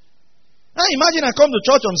 Now imagine I come to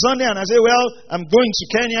church on Sunday and I say, well, I'm going to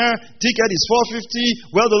Kenya, ticket is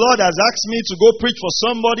 $450. Well, the Lord has asked me to go preach for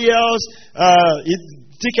somebody else.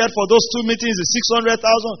 Ticket for those 2 meetings is $600,000.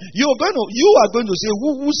 You are going to say,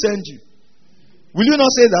 who sent you? Will you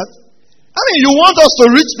not say that? I mean, you want us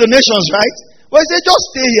to reach the nations, right? Well, I say, just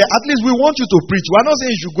stay here. At least we want you to preach. We're not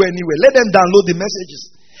saying you should go anywhere. Let them download the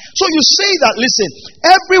messages. So you say that, listen,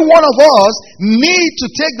 every one of us need to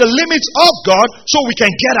take the limits of God so we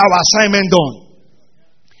can get our assignment done.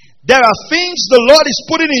 There are things the Lord is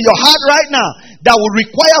putting in your heart right now that will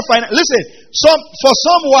require finance. Listen, for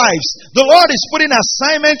some wives, the Lord is putting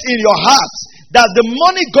assignment in your heart that the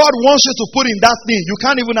money God wants you to put in that thing, you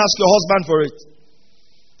can't even ask your husband for it.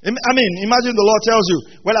 Imagine the Lord tells you,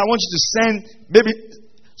 well, I want you to send maybe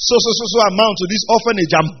so amount to this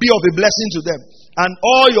orphanage and be of a blessing to them. And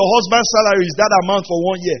all your husband's salary is that amount for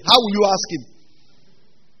 1 year. How will you ask him?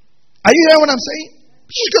 Are you hearing what I'm saying?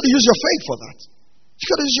 You got to use your faith for that. You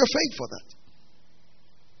got to use your faith for that.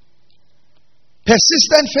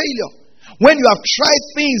 Persistent failure. When you have tried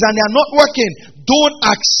things and they are not working, don't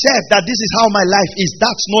accept that this is how my life is.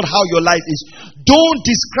 That's not how your life is. Don't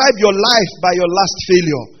describe your life by your last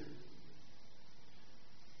failure.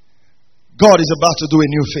 God is about to do a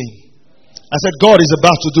new thing. I said, God is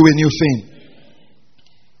about to do a new thing.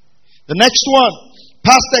 The next one,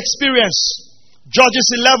 past experience. Judges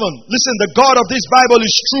 11. Listen, the God of this Bible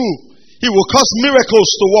is true. He will cause miracles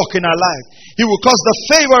to work in our life. He will cause the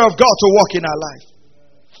favor of God to work in our life.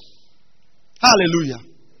 Hallelujah.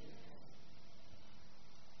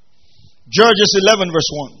 Judges 11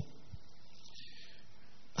 verse 1.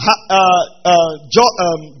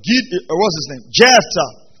 What's his name?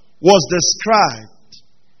 Jephthah was described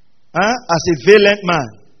as a valiant man.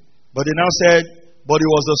 But they now said, but he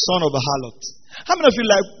was the son of a harlot. How many of you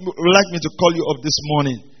would like me to call you up this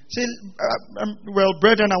morning? Say, well,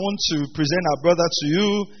 brethren, I want to present our brother to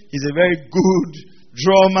you. He's a very good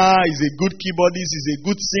drummer. He's a good keyboardist. He's a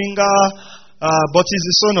good singer. But he's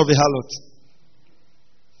the son of a harlot.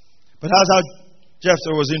 But that's how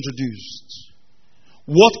Jephthah was introduced.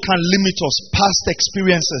 What can limit us? Past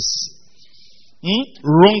experiences.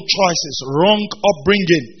 Wrong choices. Wrong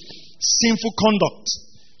upbringing. Sinful conduct.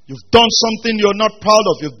 You've done something you're not proud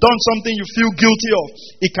of. You've done something you feel guilty of.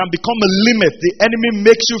 It can become a limit. The enemy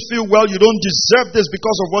makes you feel, well, you don't deserve this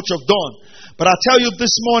because of what you've done. But I tell you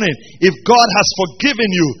this morning, if God has forgiven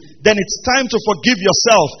you, then it's time to forgive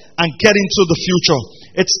yourself and get into the future.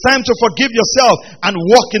 It's time to forgive yourself and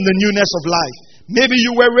walk in the newness of life. Maybe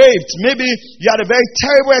you were raped. Maybe you had a very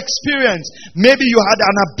terrible experience. Maybe you had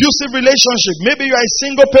an abusive relationship. Maybe you are a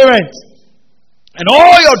single parent. And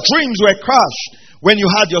all your dreams were crushed when you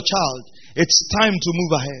had your child. It's time to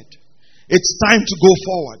move ahead. It's time to go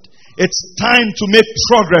forward. It's time to make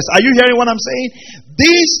progress. Are you hearing what I'm saying?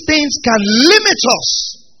 These things can limit us.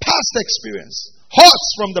 Past experience. Hurts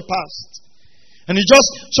from the past. And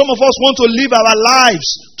some of us want to live our lives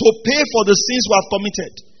to pay for the sins we have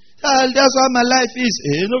committed. That's how my life is.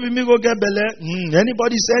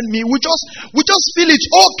 Anybody send me? We just feel it's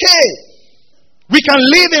okay. We can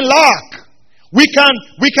live in lack. We can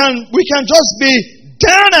just be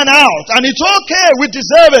down and out, and it's okay. We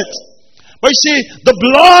deserve it. But you see, the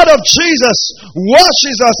blood of Jesus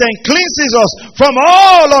washes us and cleanses us from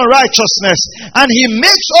all unrighteousness, and He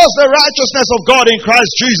makes us the righteousness of God in Christ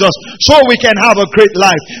Jesus, so we can have a great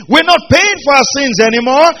life. We're not paying for our sins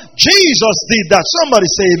anymore. Jesus did that. Somebody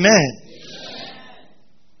say amen.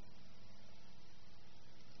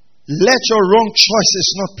 Let your wrong choices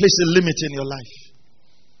not place a limit in your life.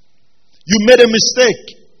 You made a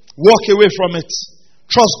mistake. Walk away from it.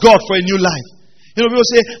 Trust God for a new life. People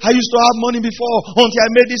say, I used to have money before until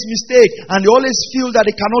I made this mistake. And they always feel that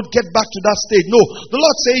they cannot get back to that state. No, the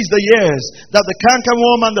Lord says the years that the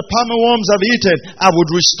cankerworm and the palmerworms have eaten, I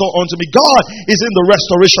would restore unto me. God is in the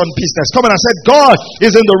restoration business. Come on, I said, God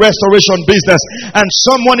is in the restoration business. And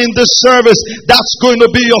someone in this service, that's going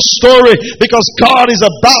to be your story, because God is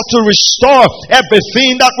about to restore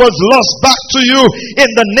everything that was lost back to you in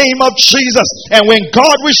the name of Jesus. And when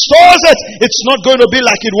God restores it, it's not going to be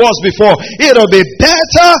like it was before. It'll be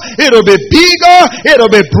better, it'll be bigger, it'll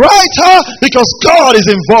be brighter, because God is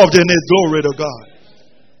involved in it. Glory to God.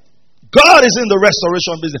 God is in the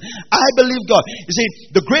restoration business. I believe God. You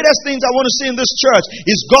see, the greatest things I want to see in this church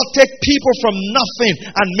is God take people from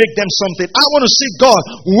nothing and make them something. I want to see God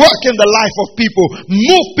work in the life of people,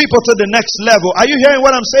 move people to the next level. Are you hearing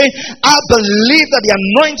what I'm saying? I believe that the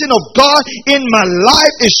anointing of God in my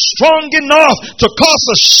life is strong enough to cause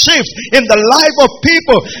a shift in the life of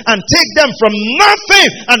people and take them from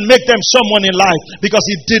nothing and make them someone in life, because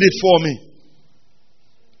He did it for me.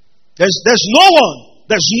 There's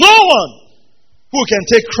no one who can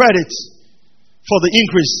take credit for the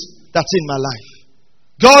increase that's in my life.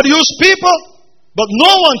 God used people, but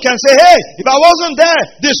no one can say, hey, if I wasn't there,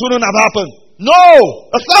 this wouldn't have happened. No,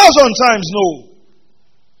 1,000 times no.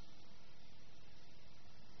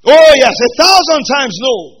 Oh yes, 1,000 times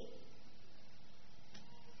no.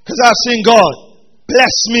 Because I've seen God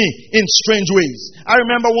bless me in strange ways. I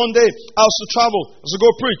remember one day I was to travel, I was to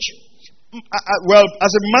go preach. Well,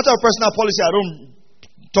 as a matter of personal policy, I don't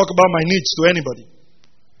talk about my needs to anybody.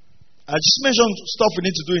 I just mentioned stuff we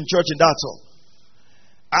need to do in church, and that's all.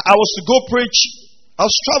 I was to go preach. I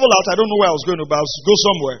was to travel out. I don't know where I was going to, but I was to go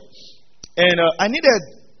somewhere. And I needed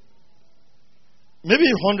maybe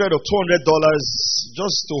 $100 or $200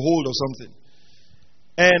 just to hold or something.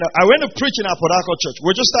 And I went to preach in our Port Harcourt church.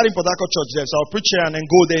 We're just starting Port Harcourt church there, so I'll preach here and then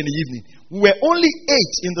go there in the evening. We were only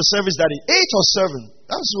 8 in the service that day. 8 or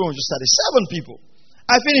 7. That's when we just started. 7 people.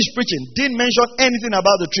 I finished preaching. Didn't mention anything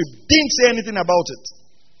about the trip. Didn't say anything about it.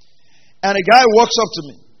 And a guy walks up to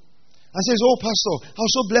me and says, "Oh, Pastor, I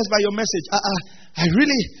was so blessed by your message. I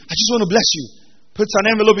just want to bless you." Puts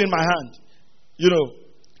an envelope in my hand. You know,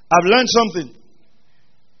 I've learned something.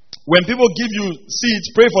 When people give you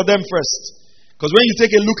seeds, pray for them first. Because when you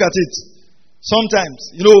take a look at it, sometimes,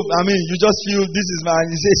 you just feel this is my,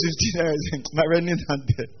 he says 15, my running hand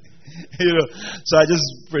there. So I just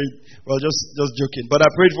prayed. Well, just joking. But I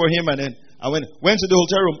prayed for him and then I went to the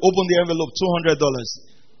hotel room, opened the envelope, $200.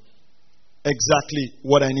 Exactly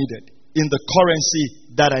what I needed. In the currency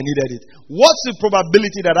that I needed it. What's the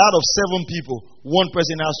probability that out of 7 people, 1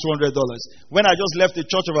 person has $200? When I just left a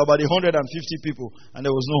church of about 150 people and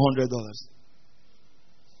there was no $100.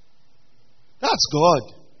 That's God.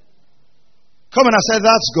 Come on, I said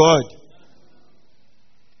that's God.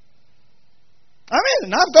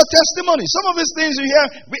 I've got testimonies. Some of these things you hear,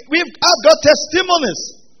 I've got testimonies.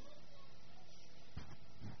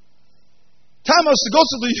 Time was to go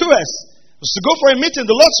to the U.S. was to go for a meeting.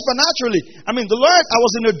 The Lord supernaturally. The Lord, I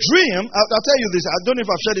was in a dream. I'll tell you this. I don't know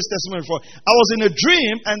if I've shared this testimony before. I was in a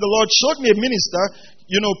dream and the Lord showed me a minister,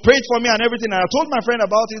 prayed for me and everything. And I told my friend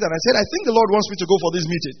about it and I said, I think the Lord wants me to go for this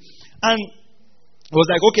meeting. And I was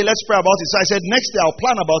like, okay, let's pray about it. So I said, next year I'll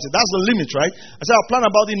plan about it. That's the limit, right? I said, I'll plan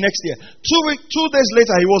about it next year. 2 days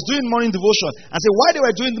later, he was doing morning devotion. I said, why they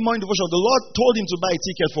were doing the morning devotion? The Lord told him to buy a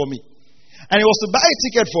ticket for me. And he was to buy a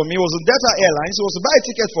ticket for me. It was a Delta Airlines. He was to buy a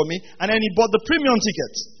ticket for me. And then he bought the premium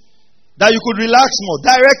ticket. That you could relax more.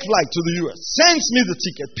 Direct flight to the U.S. Sends me the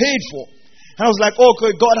ticket, paid for. And I was like,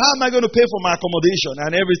 okay, God, how am I going to pay for my accommodation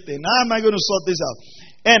and everything? How am I going to sort this out?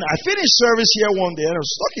 And I finished service here one day and I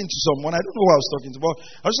was talking to someone. I don't know who I was talking to, but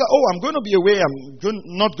I was like, I'm going to be away.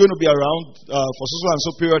 Not going to be around for so and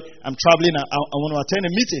so period. I'm traveling. I want to attend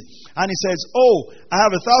a meeting. And he says, I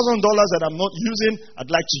have $1,000 that I'm not using.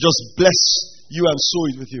 I'd like to just bless you and sow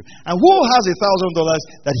it with you. And who has $1,000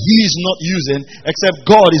 that he is not using except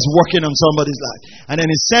God is working on somebody's life? And then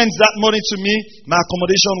he sends that money to me. My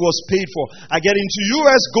accommodation was paid for. I get into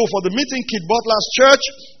US, go for the meeting, Kid Butler's church,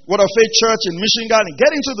 Word of Faith Church in Michigan, and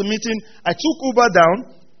get into the meeting. I took Uber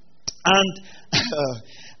down, and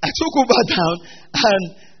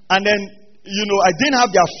and then I didn't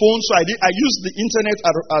have their phone, so I used the internet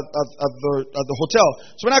at the hotel.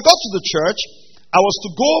 So when I got to the church, I was to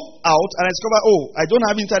go out and I discovered, I don't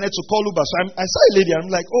have internet to call Uber. So I saw a lady and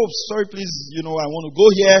I'm like, sorry, please, I want to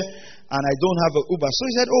go here and I don't have an Uber. So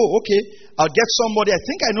he said, okay, I'll get somebody. I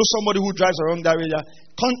think I know somebody who drives around that area.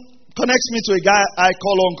 Connects me to a guy I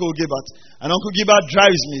call Uncle Gilbert. And Uncle Gilbert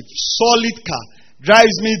drives me, solid car,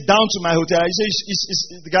 drives me down to my hotel. He says,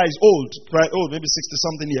 the guy is old, right? Old, maybe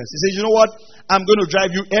 60-something years. He says, you know what? I'm going to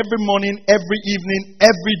drive you every morning, every evening,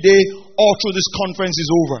 every day, all through this conference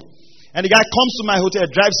is over. And the guy comes to my hotel,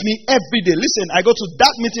 drives me every day. Listen, I go to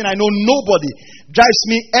that meeting, I know nobody. Drives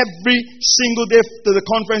me every single day till the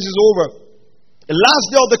conference is over. The last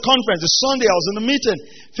day of the conference, the Sunday, I was in the meeting,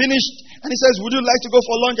 finished, and he says, would you like to go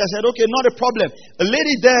for lunch? I said, okay, not a problem. A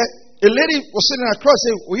lady was sitting across,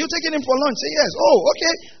 saying, were you taking him for lunch? I said, yes.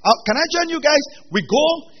 Okay. Can I join you guys? We go,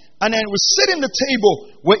 and then we sit in the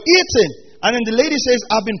table, we're eating. And then the lady says,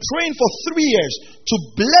 I've been praying for 3 years to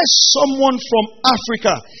bless someone from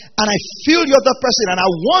Africa. And I feel you're the person and I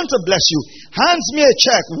want to bless you. Hands me a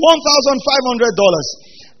check, $1,500.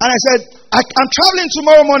 And I said, I'm traveling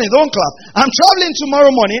tomorrow morning. Don't clap. I'm traveling tomorrow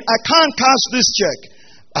morning. I can't cash this check.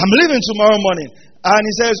 I'm leaving tomorrow morning. And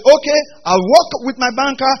he says, okay, I'll walk with my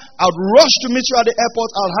banker. I'll rush to meet you at the airport.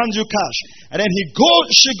 I'll hand you cash. And then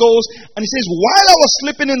she goes, and he says, while I was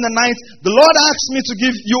sleeping in the night, the Lord asked me to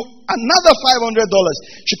give you another $500.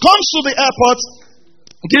 She comes to the airport,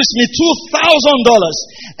 gives me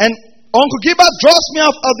 $2,000. And Uncle Gilbert drops me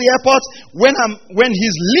off at the airport. When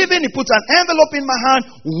he's leaving, he puts an envelope in my hand,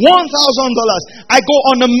 $1,000. I go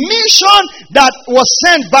on a mission that was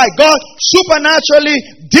sent by God supernaturally.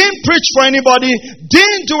 Didn't preach for anybody.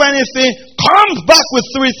 Didn't do anything. Comes back with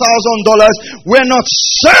 $3,000. We're not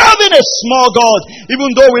serving a small God. Even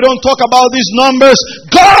though we don't talk about these numbers,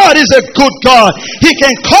 God is a good God. He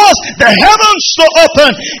can cause the heavens to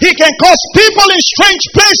open. He can cause people in strange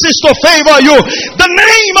places to favor you. The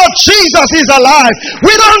name of Jesus is alive.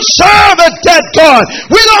 We don't serve a dead God.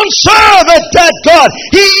 We don't serve a dead God.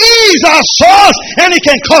 He is our source and He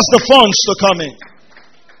can cause the funds to come in.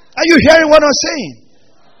 Are you hearing what I'm saying?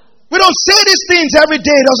 We don't say these things every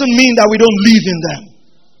day. It doesn't mean that we don't live in them.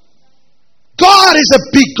 God is a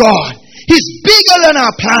big God. He's bigger than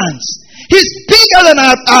our plans. He's bigger than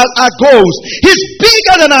our goals. He's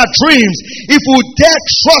bigger than our dreams. If we dare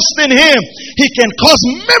trust in Him, He can cause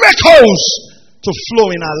miracles to flow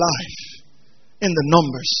in our life in the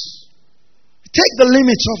numbers. Take the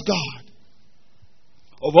limits of God.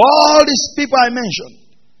 Of all these people I mentioned,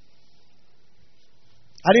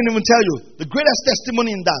 I didn't even tell you the greatest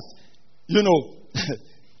testimony in that.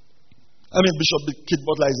 Bishop Keith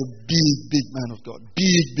Butler is a big man of God.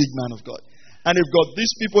 Big man of God. And they've got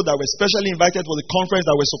these people that were specially invited for the conference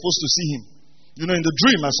that were supposed to see him. In the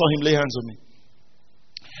dream, I saw him lay hands on me.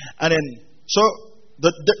 And then,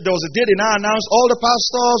 there was a day they now announced all the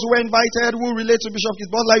pastors who were invited who relate to Bishop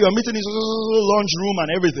Keith Butler. Your meeting is lunch room and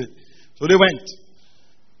everything. So they went.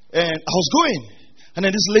 And I was going. And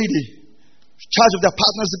then this lady, in charge of their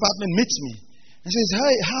partners department, meets me. And says,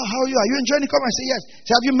 "Hey, how are you? Are you enjoying the conference?" I say, "Yes." She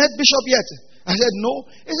said, "Have you met Bishop yet?" I said, "No."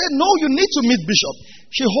 He said, "No, you need to meet Bishop."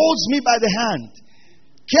 She holds me by the hand,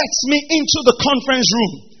 gets me into the conference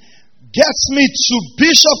room, gets me to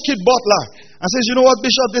Bishop Keith Butler, and says, "You know what,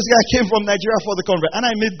 Bishop? This guy came from Nigeria for the conference." And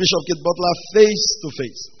I met Bishop Keith Butler face to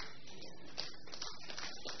face.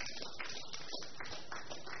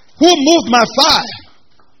 Who moved my fire?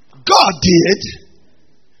 God did.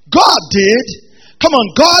 God did. Come on,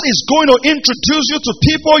 God is going to introduce you to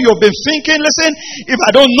people you've been thinking, listen, if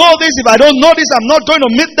I don't know this, I'm not going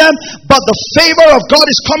to meet them. But the favor of God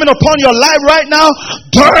is coming upon your life right now.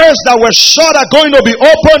 Doors that were shut are going to be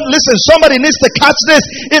opened. Listen, somebody needs to catch this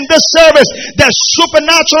in this service. There's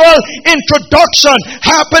supernatural introduction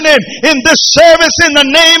happening in this service in the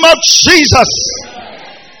name of Jesus.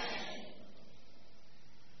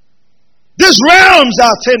 These realms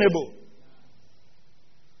are attainable.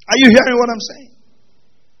 Are you hearing what I'm saying?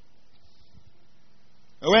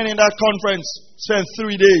 I went in that conference, spent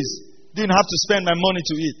 3 days. Didn't have to spend my money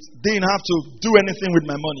to eat. Didn't have to do anything with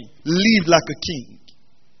my money. Lived like a king.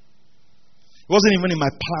 It wasn't even in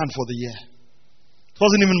my plan for the year. It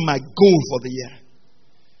wasn't even my goal for the year.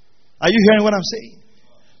 Are you hearing what I'm saying?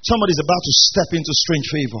 Somebody's about to step into strange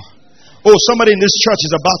favor. Oh, somebody in this church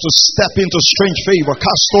is about to step into strange favor.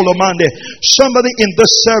 Somebody in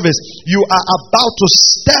this service, you are about to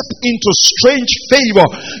step into strange favor.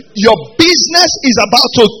 Your business is about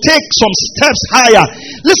to take some steps higher.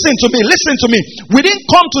 Listen to me. We didn't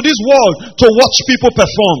come to this world to watch people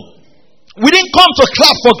perform. We didn't come to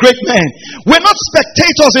clap for great men. We're not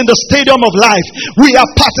spectators in the stadium of life. We are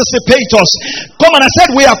participators. Come on, I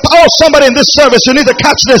said we are. Oh, somebody in this service, you need to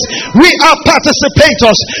catch this. We are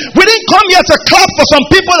participators. We didn't come here to clap for some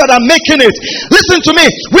people that are making it. Listen to me.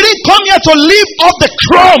 We didn't come here to live off the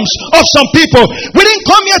crumbs of some people. We didn't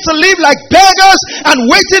come here to live like beggars and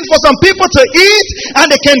waiting for some people to eat and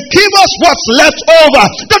they can give us what's left over.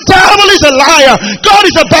 The devil is a liar. God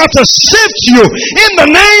is about to sift you in the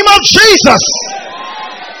name of Jesus.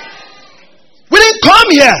 We didn't come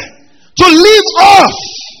here to live off.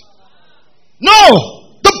 No,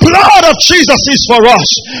 the blood of Jesus is for us.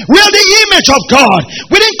 We are the image of God.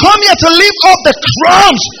 We didn't come here to live off the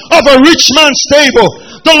crumbs of a rich man's table.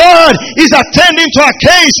 The Lord is attending to our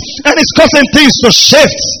case and is causing things to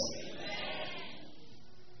shift.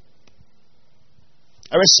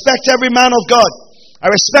 I respect every man of God.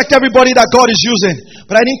 I respect everybody that God is using.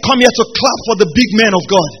 But I didn't come here to clap for the big men of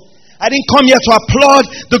God. I didn't come here to applaud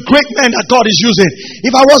the great men that God is using.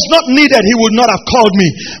 If I was not needed, He would not have called me.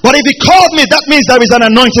 But if He called me, that means there is an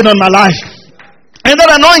anointing on my life. And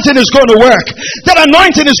that anointing is going to work. That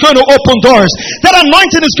anointing is going to open doors. That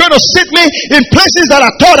anointing is going to sit me in places that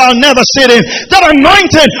I thought I'll never sit in. That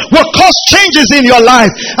anointing will cause changes in your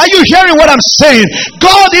life. Are you hearing what I'm saying?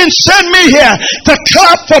 God didn't send me here to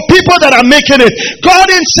clap for people that are making it. God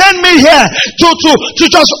didn't send me here to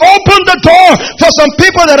just open the door for some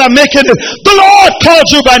people that are making it. The Lord called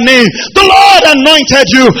you by name. The Lord anointed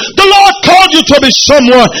you. The Lord called you to be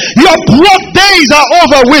someone. Your broke days are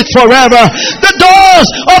over with forever. The doors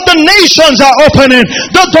of the nations are opening.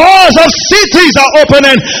 The doors of cities are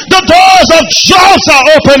opening. The doors of jobs are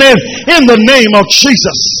opening in the name of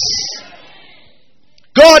Jesus.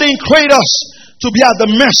 God didn't create us to be at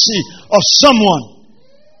the mercy of someone.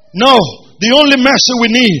 No, the only mercy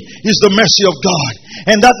we need is the mercy of God.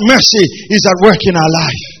 And that mercy is at work in our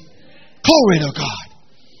life. Glory to God.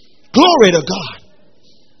 Glory to God.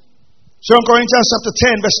 2 Corinthians chapter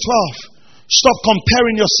 10 verse 12. Stop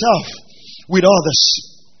comparing yourself with others.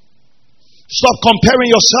 Stop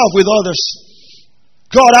comparing yourself with others.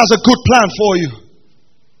 God has a good plan for you.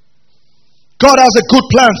 God has a good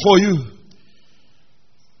plan for you.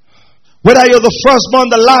 Whether you're the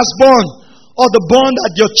firstborn, the lastborn, or the born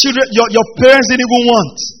that your children, your parents didn't even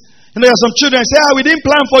want. You know, there are some children say, we didn't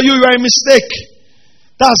plan for you. You are a mistake.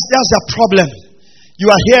 That's their problem. You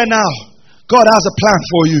are here now. God has a plan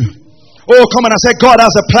for you. Oh, come on, I said, God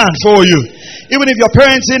has a plan for you. Even if your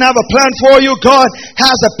parents didn't have a plan for you, God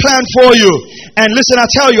has a plan for you. And listen, I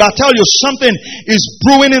tell you, something is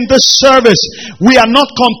brewing in this service. We are not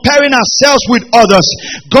comparing ourselves with others.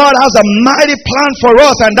 God has a mighty plan for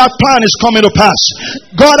us, and that plan is coming to pass.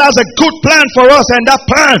 God has a good plan for us, and that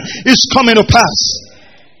plan is coming to pass.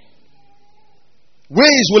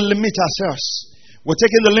 Ways will limit ourselves. We're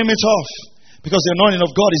taking the limits off because the anointing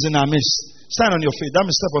of God is in our midst. Stand on your feet. Let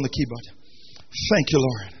me step on the keyboard. Thank you,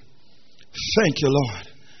 Lord. Thank you, Lord.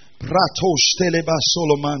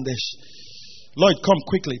 Lord, come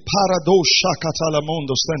quickly. Stand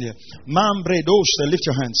here. Lift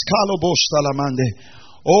your hands.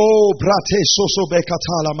 Oh,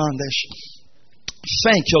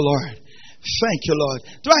 thank you, Lord. Thank you, Lord.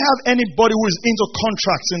 Do I have anybody who is into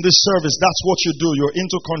contracts in this service? That's what you do. You're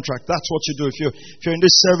into contract. That's what you do. If you're in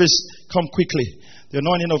this service, come quickly. The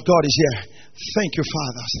anointing of God is here. Thank you,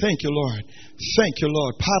 Father. Thank you, Lord. Thank you,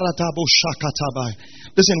 Lord.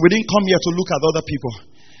 Listen, we didn't come here to look at other people.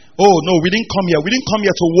 Oh no, we didn't come here. We didn't come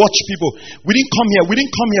here to watch people. We didn't come here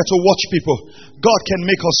to watch people. God can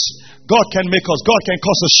make us. God can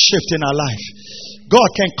cause a shift in our life. God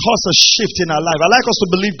can cause a shift in our life. I like us to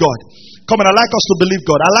believe God. Come on, I like us to believe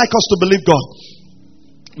God. I like us to believe God.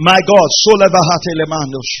 My God, let's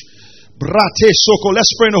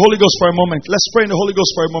pray in the Holy Ghost for a moment. Let's pray in the Holy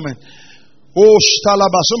Ghost for a moment. Oh,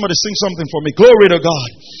 somebody sing something for me. Glory to God.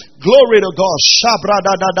 Glory to God.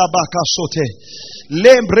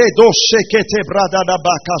 Lembre do shekete bradada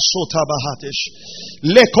baka sota bahatish.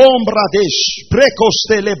 Lekombradesh.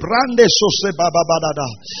 Prekoste lebrande sose bababadada.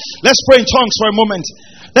 Let's pray in tongues for a moment.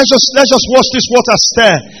 Let's just watch this water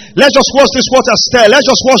stir. Let's just watch this water stir. Let's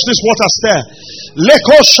just watch this water stir.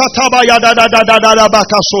 Leko shataba yada da da da da da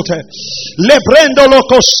baka sote. Lebrendo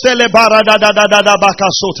lokoste le barada da da da da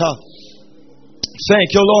baka sota.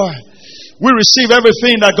 Thank you, Lord. We receive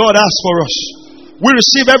everything that God asks for us. We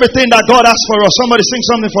receive everything that God asks for us. Somebody sing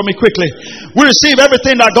something for me quickly. We receive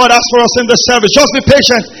everything that God asks for us in this service. Just be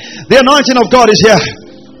patient. The anointing of God is here.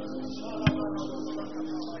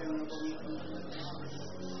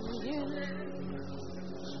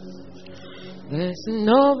 There's an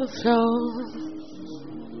overflow,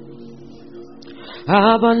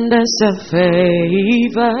 abundance of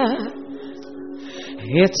favor.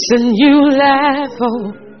 It's a new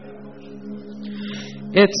level.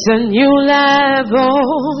 It's a new level.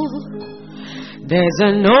 There's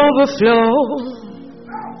an overflow,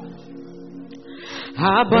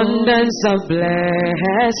 abundance of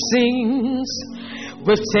blessings.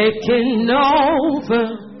 We've taken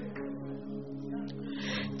over.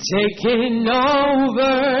 Taking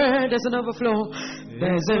over. There's an overflow.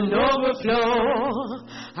 There's an overflow.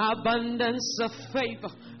 Abundance of favor.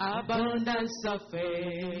 Abundance of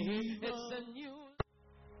faith. It's a new.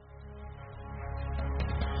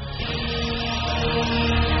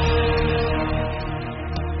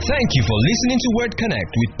 Thank you for listening to Word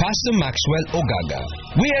Connect with Pastor Maxwell Ogaga.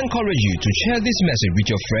 We encourage you to share this message with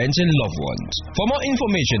your friends and loved ones. For more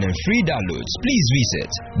information and free downloads, please visit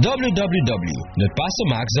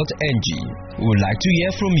www.pastormax.ng. We would like to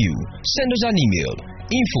hear from you. Send us an email,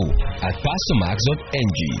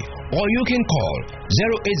 info@pastormax.ng, or you can call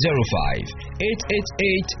 0805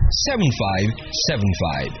 888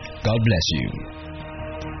 7575. God bless you.